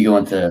 Like if you go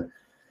into,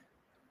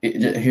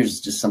 here's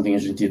just something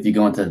interesting too. If you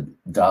go into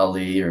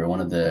DALL-E or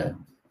one of the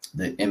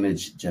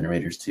image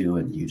generators too,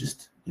 and you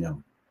just,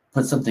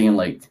 put something in,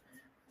 like,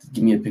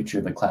 give me a picture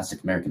of a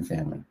classic American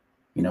family,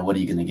 what are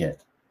you going to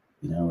get?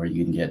 Are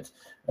you going to get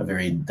a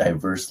very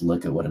diverse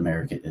look at what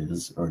America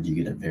is, or do you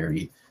get a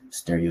very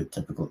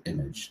stereotypical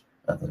image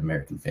of an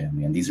American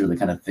family? And these are the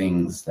kind of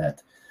things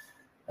that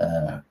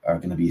are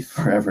going to be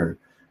forever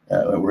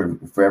we're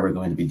forever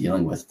going to be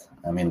dealing with.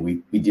 I mean,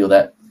 we deal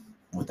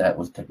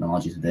with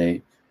technology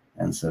today,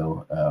 and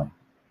so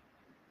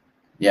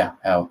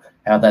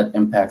how that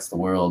impacts the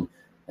world,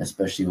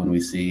 especially when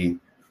we see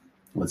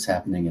what's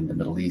happening in the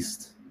Middle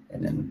East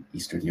and in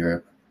Eastern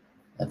Europe.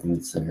 I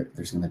think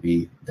there's going to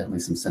be definitely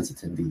some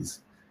sensitivities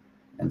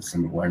and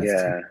some awareness.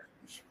 Yeah,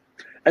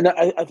 and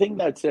I think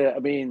that's it. I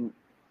mean,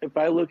 if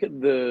I look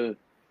at the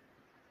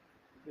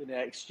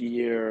next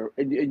year,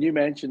 and you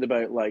mentioned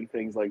about like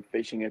things like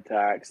phishing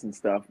attacks and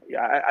stuff.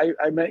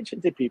 I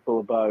mentioned to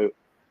people about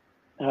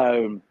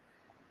how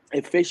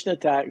if phishing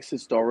attacks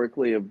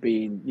historically have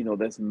been,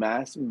 this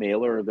mass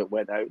mailer that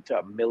went out to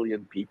 1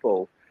 million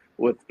people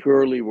with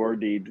poorly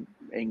worded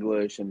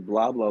English and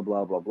blah, blah,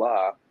 blah, blah,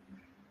 blah,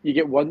 you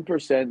get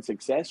 1%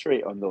 success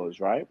rate on those,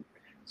 right?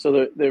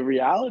 So the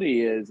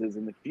reality is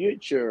in the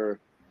future,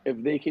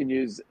 if they can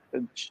use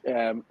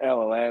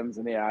LLMs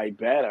and AI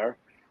better,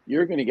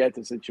 you're going to get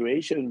to a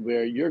situation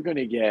where you're going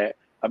to get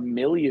 1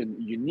 million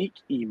unique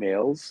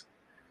emails,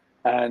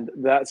 and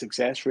that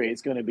success rate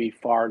is going to be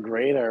far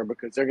greater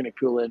because they're going to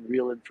pull in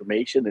real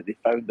information that they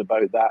found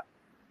about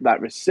that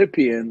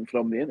recipient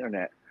from the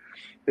internet,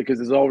 because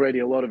there's already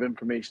a lot of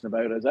information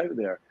about us out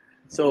there.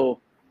 So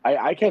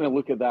I kind of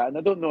look at that, and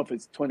I don't know if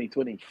it's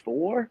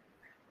 2024,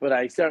 but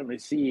I certainly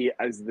see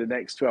as the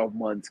next 12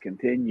 months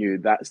continue,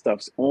 that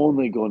stuff's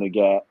only going to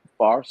get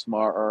far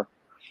smarter.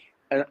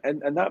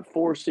 And that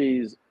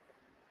forces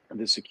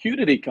the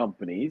security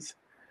companies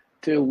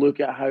to look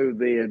at how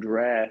they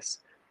address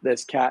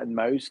this cat and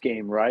mouse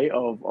game, right,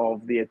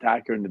 of the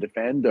attacker and the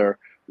defender.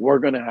 We're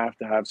going to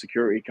have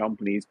security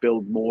companies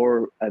build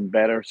more and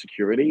better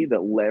security that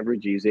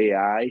leverages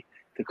AI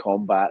to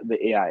combat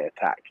the AI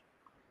attack.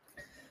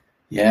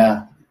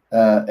 Yeah,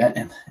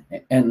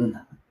 and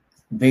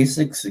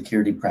basic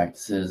security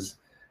practices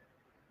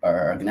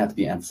are going to have to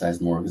be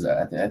emphasized more, because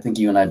I think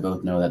you and I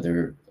both know that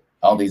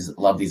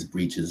a lot of these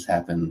breaches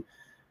happen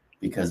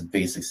because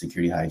basic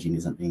security hygiene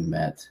isn't being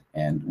met.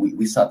 And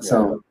we saw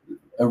so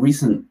a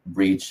recent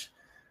breach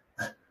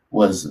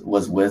was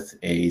with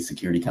a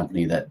security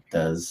company that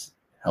does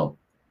help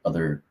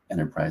other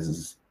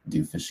enterprises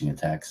do phishing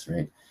attacks,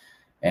 right?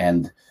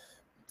 And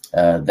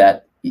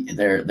that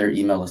their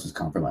email list was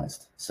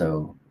compromised.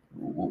 So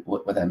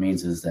what that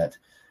means is that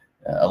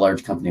a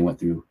large company went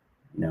through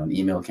an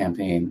email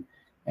campaign,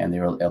 and they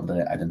were able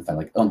to identify,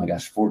 like, oh my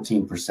gosh,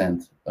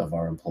 14% of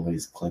our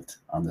employees clicked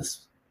on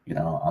this,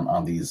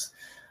 on these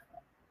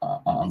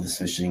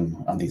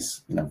phishing, on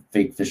these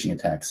fake phishing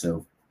attacks.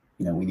 So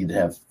we need to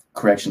have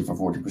correction for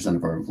 40%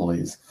 of our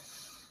employees.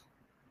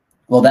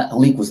 Well, that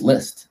leak was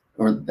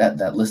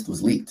that list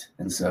was leaked,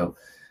 and so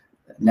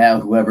now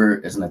whoever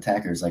is an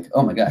attacker is like,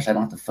 oh my gosh, I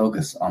don't have to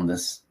focus on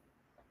this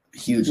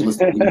huge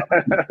list of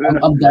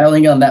I'm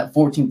dialing on that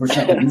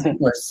 14%. These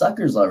people are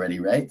suckers already,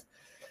 right?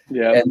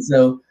 Yeah. And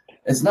so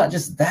it's not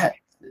just that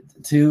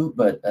too,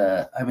 but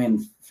I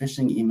mean,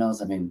 phishing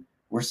emails, I mean,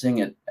 we're seeing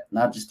it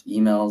not just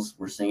emails,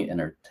 we're seeing it in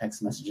our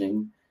text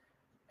messaging,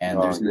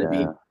 and there's going to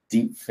be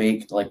deep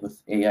fake, like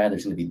with AI,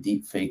 there's going to be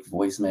deep fake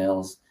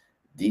voicemails,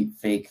 deep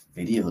fake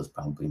videos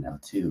probably now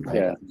too, right?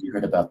 Yeah. You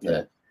heard about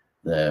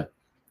the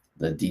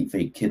deep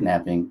fake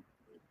kidnapping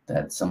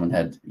that someone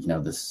had,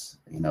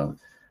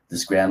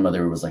 this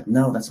grandmother was like,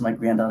 no, that's my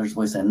granddaughter's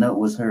voice. I know it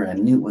was her. I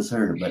knew it was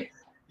her, but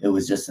it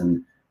was just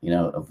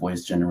a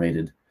voice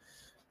generated,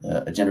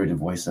 a generated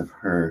voice of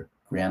her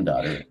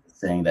granddaughter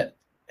saying that,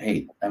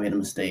 hey, I made a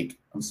mistake.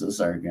 I'm so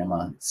sorry,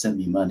 Grandma. Send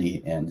me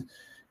money. And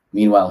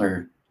meanwhile,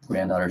 her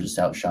granddaughter just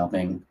out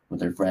shopping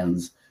with her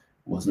friends,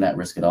 wasn't at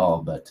risk at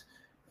all, but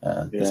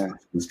this person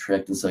was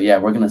tricked. And so,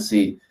 we're gonna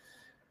see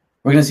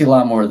a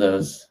lot more of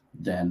those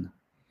then.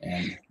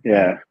 And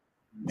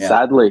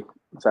sadly.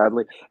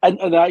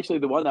 And actually,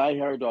 the one I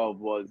heard of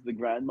was the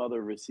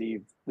grandmother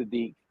received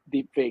the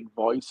deep fake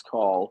voice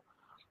call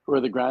where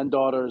the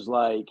granddaughter's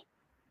like,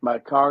 my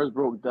car's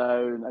broke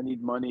down, I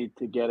need money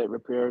to get it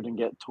repaired and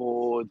get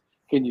towed,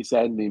 can you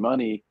send me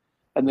money?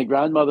 And the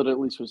grandmother at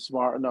least was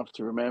smart enough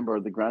to remember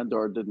the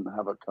granddaughter didn't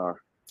have a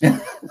car.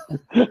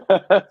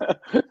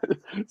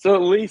 So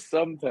at least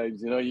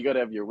sometimes, you got to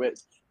have your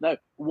wits. Now,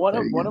 one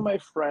of my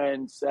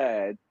friends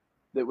said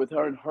that with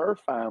her and her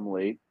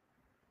family,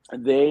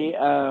 they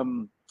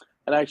and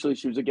actually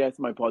she was a guest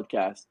on my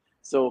podcast.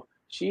 So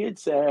she had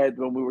said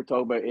when we were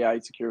talking about AI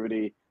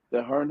security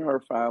that her and her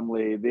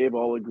family, they've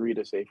all agreed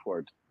a safe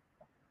word.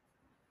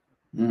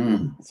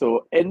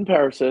 So in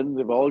person,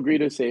 they've all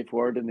agreed a safe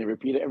word, and they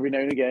repeat it every now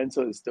and again,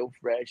 so it's still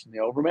fresh and they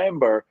all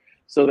remember.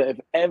 So that if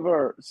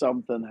ever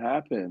something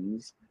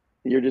happens,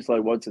 you're just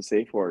like, what's a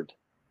safe word?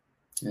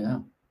 Yeah.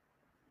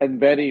 And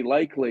very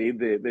likely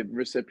the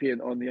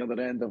recipient on the other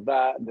end of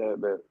that,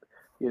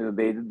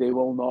 they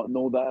will not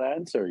know that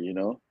answer.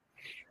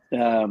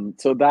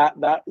 So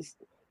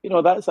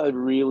that's a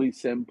really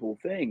simple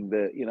thing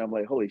that I'm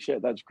like, holy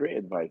shit, that's great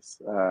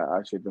advice.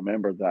 I should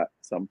remember that at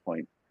some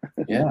point.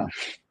 Yeah.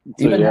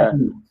 So,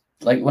 having,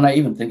 like, when I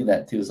even think of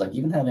that too, is like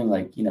even having,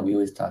 like, we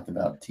always talk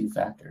about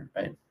 2-factor,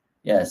 right?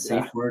 Yeah, a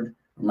safe word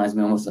reminds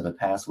me almost of a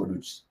password,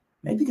 which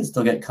maybe can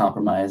still get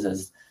compromised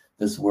as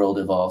this world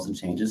evolves and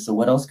changes. So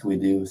what else can we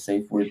do?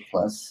 Safe word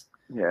plus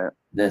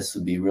this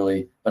would be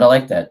really, but I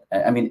like that.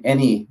 I mean,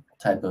 any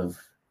type of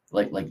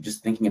like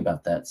just thinking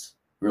about that's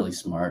really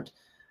smart.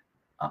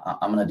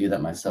 I'm going to do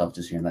that myself,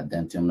 just hearing that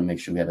dent. I'm going to make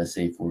sure we have a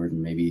safe word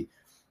and maybe,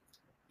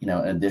 an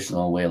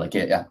additional way. Like,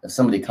 if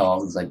somebody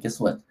calls, it's like, guess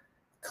what?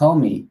 Call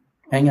me,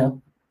 hang up,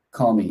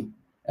 call me,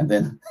 and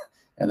then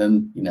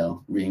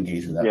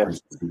re-engage with that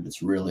person.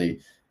 It's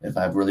really, if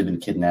I've really been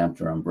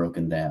kidnapped or I'm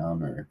broken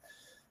down or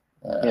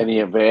any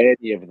of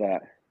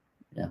that.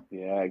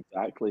 Yeah,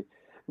 exactly.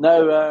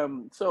 Now,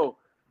 so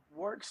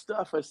work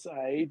stuff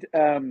aside,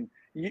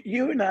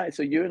 you and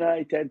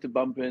I tend to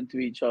bump into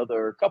each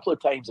other a couple of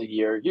times a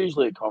year,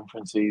 usually at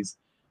conferences,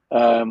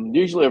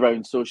 usually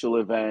around social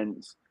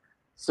events.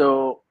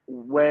 So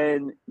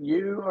when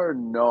you are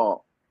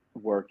not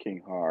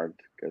working hard,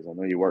 because I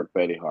know you work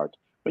very hard,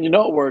 when you're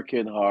not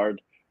working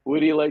hard, what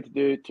do you like to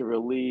do to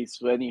release?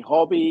 Any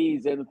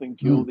hobbies, anything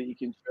cool that you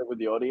can share with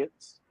the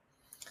audience?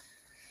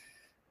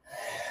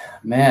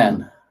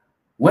 Man,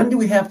 when do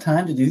we have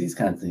time to do these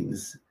kind of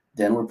things?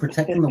 Dan, we're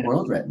protecting the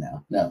world right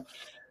now. No,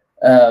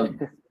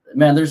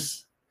 man,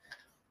 there's,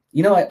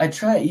 I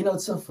try,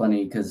 it's so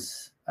funny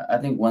because I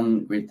think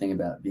one great thing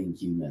about being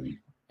human,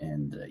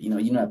 and,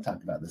 I've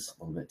talked about this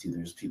a little bit too.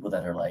 There's people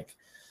that are like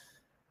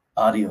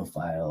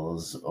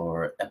audiophiles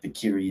or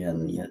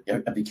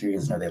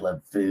Epicureans, they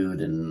love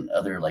food, and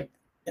other like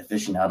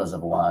aficionados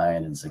of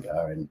wine and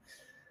cigar. And,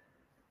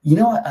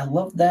 I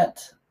love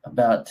that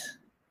about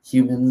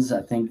humans.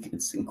 I think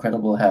it's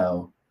incredible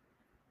how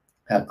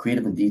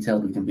creative and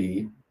detailed we can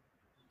be.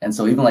 And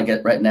so even like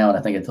right now, and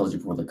I think I told you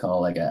before the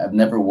call, like I've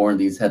never worn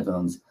these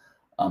headphones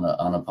on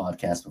a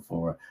podcast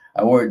before.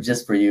 I wore it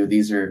just for you.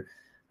 These are,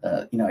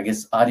 I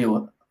guess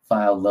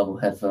audiophile level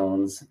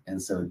headphones.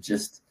 And so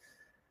just,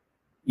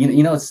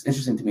 it's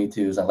interesting to me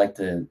too, is I like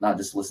to not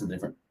just listen to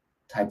different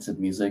types of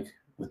music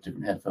with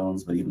different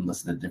headphones, but even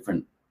listen to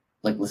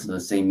the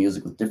same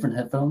music with different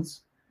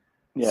headphones.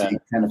 Yeah. So you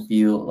kind of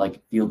feel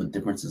the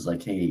differences,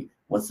 like, hey,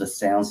 what's the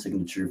sound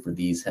signature for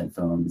these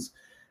headphones?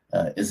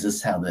 Is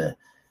this how the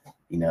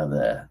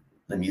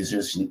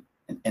musician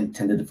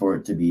intended for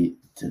it to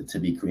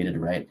be created,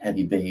 right?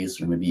 Heavy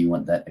bass, or maybe you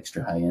want that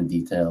extra high-end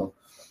detail.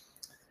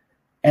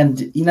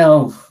 And,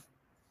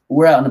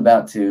 we're out and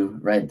about too,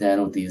 right,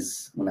 Dan, with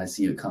these, when I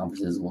see you at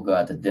conferences, we'll go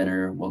out to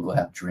dinner, we'll go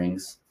have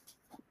drinks.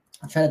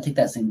 I try to take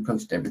that same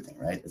approach to everything,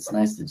 right? It's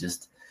nice to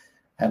just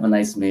have a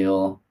nice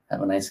meal,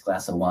 have a nice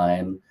glass of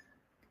wine,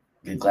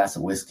 good glass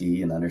of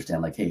whiskey, and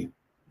understand like, hey,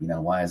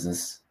 why is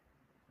this,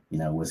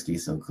 whiskey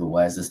so cool?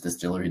 Why is this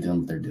distillery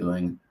doing what they're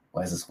doing?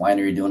 Why is this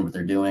winery doing what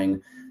they're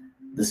doing?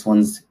 This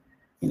one's,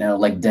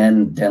 like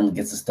Den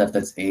gets the stuff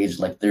that's aged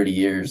like 30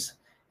 years.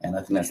 And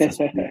I think that's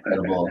just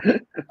incredible.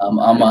 I'm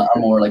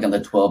more like on the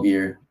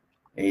 12-year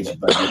age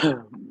budget,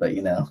 but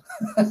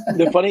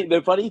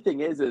The funny thing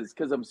is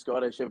because I'm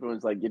Scottish,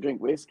 everyone's like, you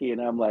drink whiskey, and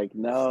I'm like,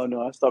 no,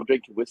 I stopped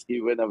drinking whiskey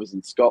when I was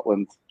in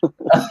Scotland.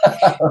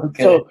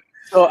 Okay.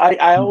 So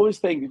I always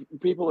think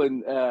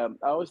I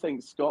always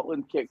think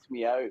Scotland kicked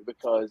me out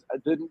because I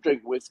didn't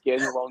drink whiskey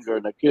any longer,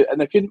 and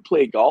I couldn't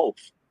play golf.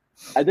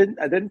 I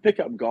didn't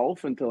pick up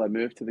golf until I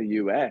moved to the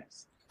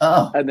US.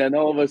 Oh. And then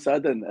all of a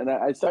sudden, and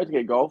I started to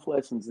get golf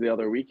lessons the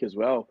other week as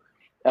well,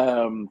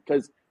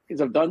 because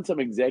I've done some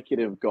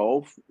executive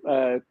golf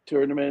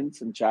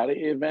tournaments and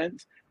charity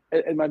events,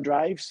 and my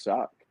drives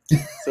suck.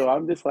 So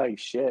I'm just like,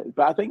 shit.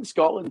 But I think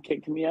Scotland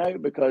kicked me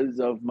out because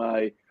of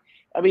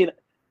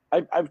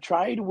I've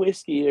tried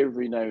whiskey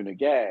every now and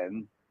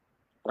again,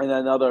 and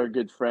another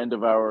good friend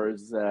of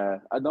ours,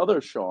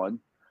 another Sean,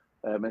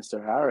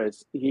 Mr.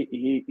 Harris,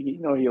 he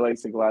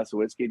likes a glass of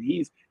whiskey, and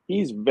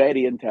he's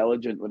very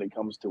intelligent when it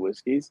comes to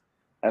whiskeys,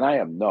 and I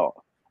am not.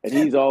 And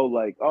he's all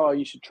like, "Oh,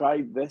 you should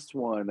try this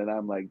one," and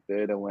I'm like,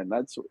 "Dude, I went.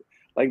 That's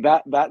like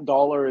that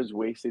dollar is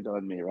wasted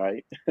on me,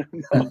 right?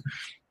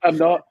 I'm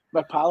not.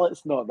 My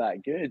palate's not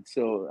that good,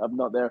 so I'm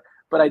not there.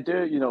 But I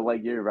do,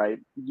 like you, right?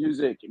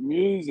 Music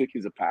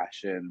is a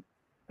passion.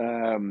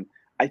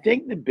 I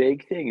think the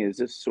big thing is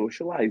just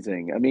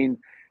socializing. I mean,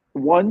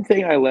 one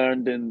thing I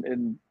learned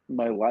in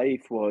my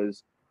life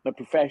was my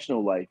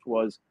professional life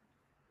was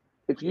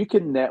if you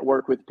can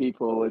network with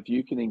people, if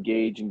you can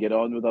engage and get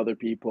on with other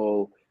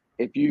people,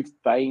 if you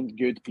find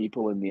good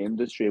people in the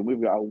industry, and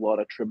we've got a lot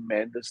of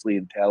tremendously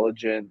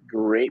intelligent,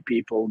 great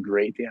people,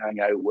 great to hang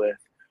out with,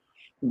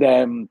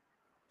 then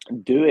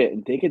do it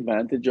and take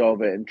advantage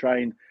of it and try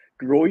and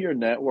grow your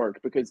network,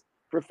 because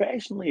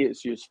professionally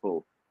it's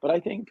useful, but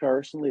I think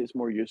personally it's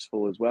more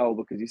useful as well,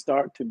 because you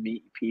start to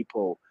meet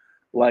people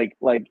like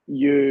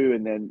you,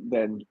 and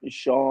then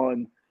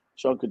Sean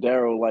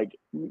Cordero, like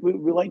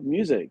we like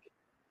music.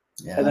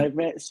 Yeah. And I've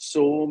met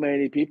so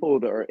many people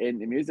that are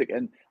into music,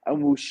 and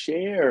we'll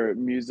share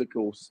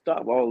musical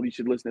stuff. Oh, you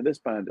should listen to this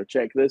band, or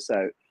check this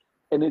out,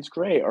 and it's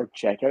great. Or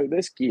check out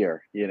this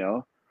gear,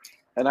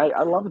 And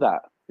I love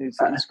that.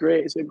 It's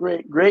great. It's a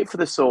great for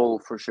the soul,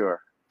 for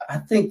sure. I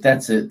think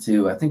that's it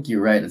too. I think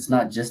you're right. It's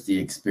not just the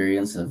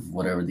experience of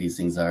whatever these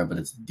things are, but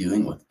it's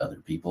doing with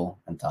other people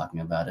and talking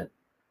about it.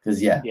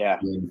 Because I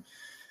mean,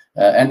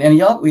 And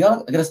y'all, we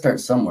all got to start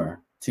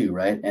somewhere too,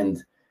 right?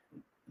 And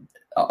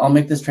I'll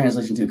make this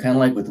translation too, kind of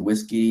like with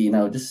whiskey,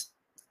 just,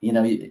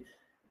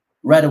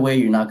 right away,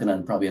 you're not going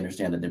to probably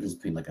understand the difference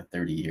between like a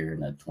 30-year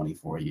and a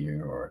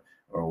 24-year or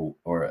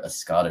a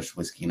Scottish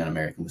whiskey and an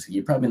American whiskey.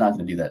 You're probably not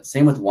going to do that.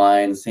 Same with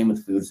wine, same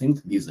with food, same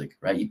with music,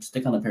 right? You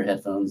stick on a pair of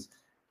headphones,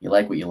 you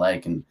like what you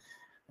like, and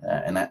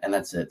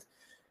that's it.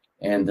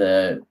 And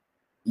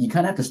you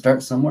kind of have to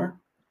start somewhere,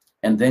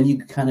 and then you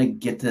kind of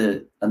get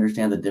to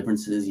understand the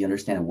differences. You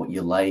understand what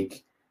you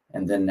like,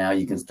 and then now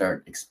you can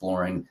start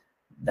exploring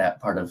that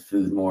part of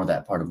food more,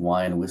 that part of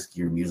wine,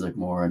 whiskey, or music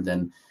more, and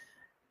then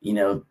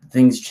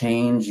things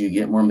change. You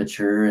get more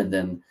mature, and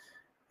then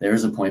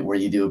there's a point where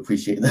you do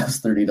appreciate those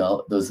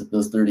 $30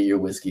 those 30-year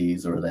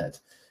whiskeys, or that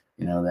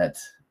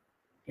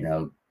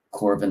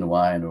Corvin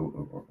wine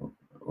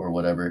or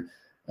whatever.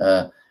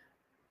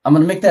 I'm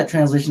going to make that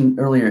translation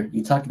earlier.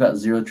 You talked about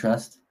zero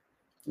trust.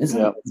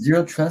 Isn't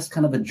zero trust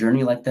kind of a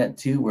journey like that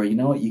too, where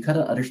you kind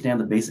of understand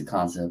the basic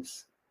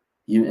concepts,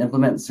 you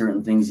implement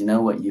certain things,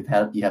 what you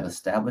have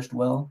established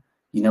well,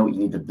 what you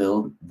need to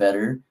build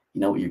better,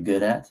 what you're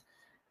good at,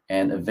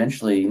 and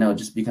eventually it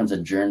just becomes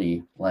a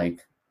journey,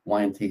 like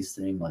wine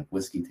tasting, like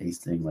whiskey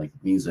tasting, like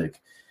music.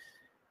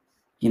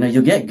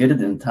 You'll get good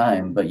at it in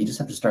time, but you just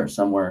have to start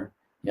somewhere.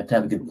 You have to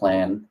have a good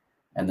plan,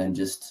 and then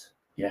just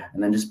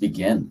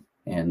begin,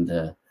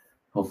 and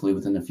hopefully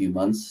within a few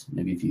months,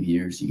 maybe a few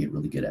years, you get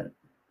really good at it.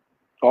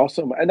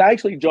 Awesome. And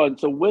actually, John,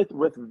 so with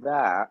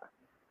that,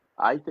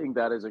 I think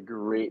that is a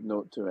great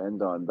note to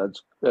end on.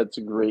 That's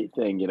a great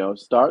thing.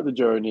 Start the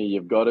journey.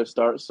 You've got to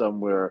start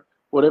somewhere,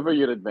 whatever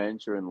your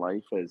adventure in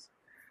life is.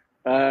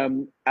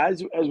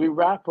 As we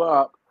wrap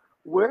up,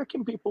 where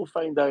can people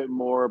find out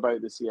more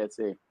about the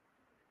CSA?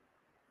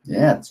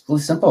 Yeah, it's really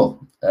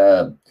simple.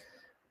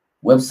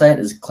 Website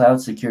is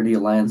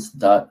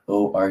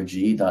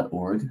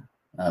cloudsecurityalliance.org.org.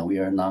 We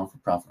are a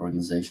non-for-profit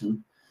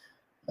organization.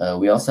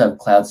 We also have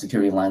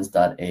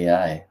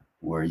cloudsecurityalliance.ai,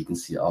 where you can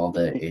see all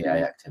the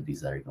AI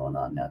activities that are going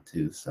on now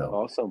too. So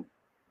awesome.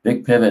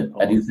 Big pivot.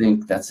 Awesome. I do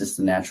think that's just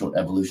the natural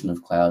evolution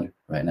of cloud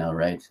right now,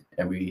 right?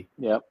 Every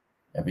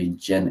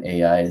Gen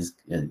AI is,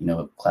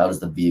 cloud is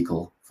the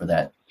vehicle for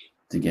that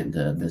to get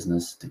into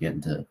business, to get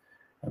into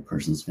a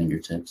person's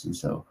fingertips. And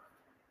so,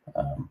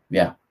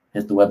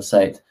 hit the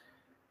website,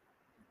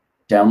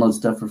 download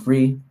stuff for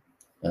free,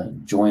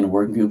 join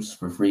working groups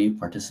for free,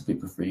 participate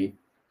for free.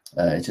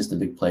 It's just a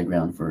big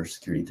playground for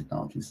security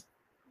technologies.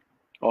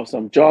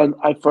 Awesome. John,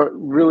 I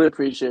really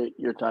appreciate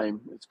your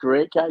time. It's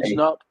great catching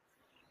up.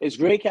 It's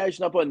great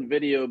catching up on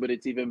video, but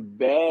it's even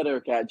better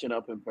catching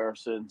up in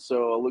person.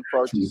 So I look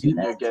forward to seeing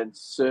you again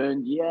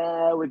soon.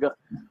 Yeah,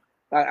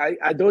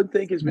 I don't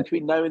think it's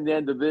between now and the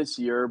end of this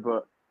year,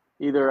 but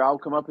either I'll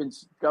come up to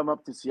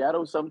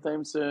Seattle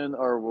sometime soon,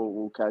 or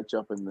we'll catch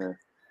up in the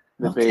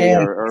Bay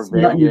or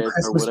Vegas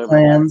or whatever.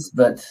 Plans,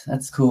 but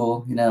that's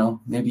cool.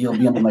 Maybe you'll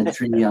be under my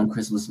tree on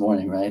Christmas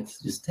morning, right?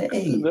 Just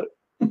hey.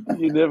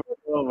 You never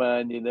know,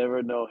 man. You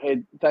never know.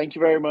 Hey, thank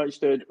you very much,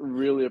 dude.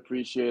 Really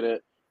appreciate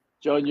it.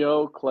 John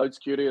Yeoh, Cloud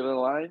Security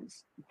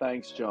Alliance.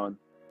 Thanks, John.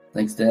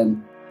 Thanks,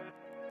 Dan.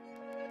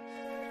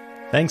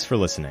 Thanks for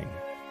listening.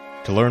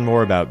 To learn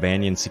more about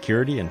Banyan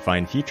Security and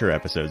find future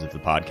episodes of the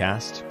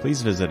podcast,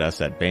 please visit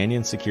us at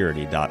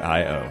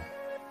banyonsecurity.io.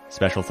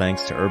 Special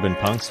thanks to Urban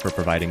Punks for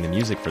providing the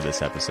music for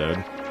this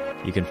episode.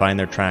 You can find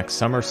their track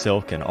Summer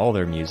Silk and all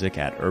their music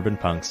at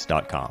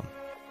urbanpunks.com.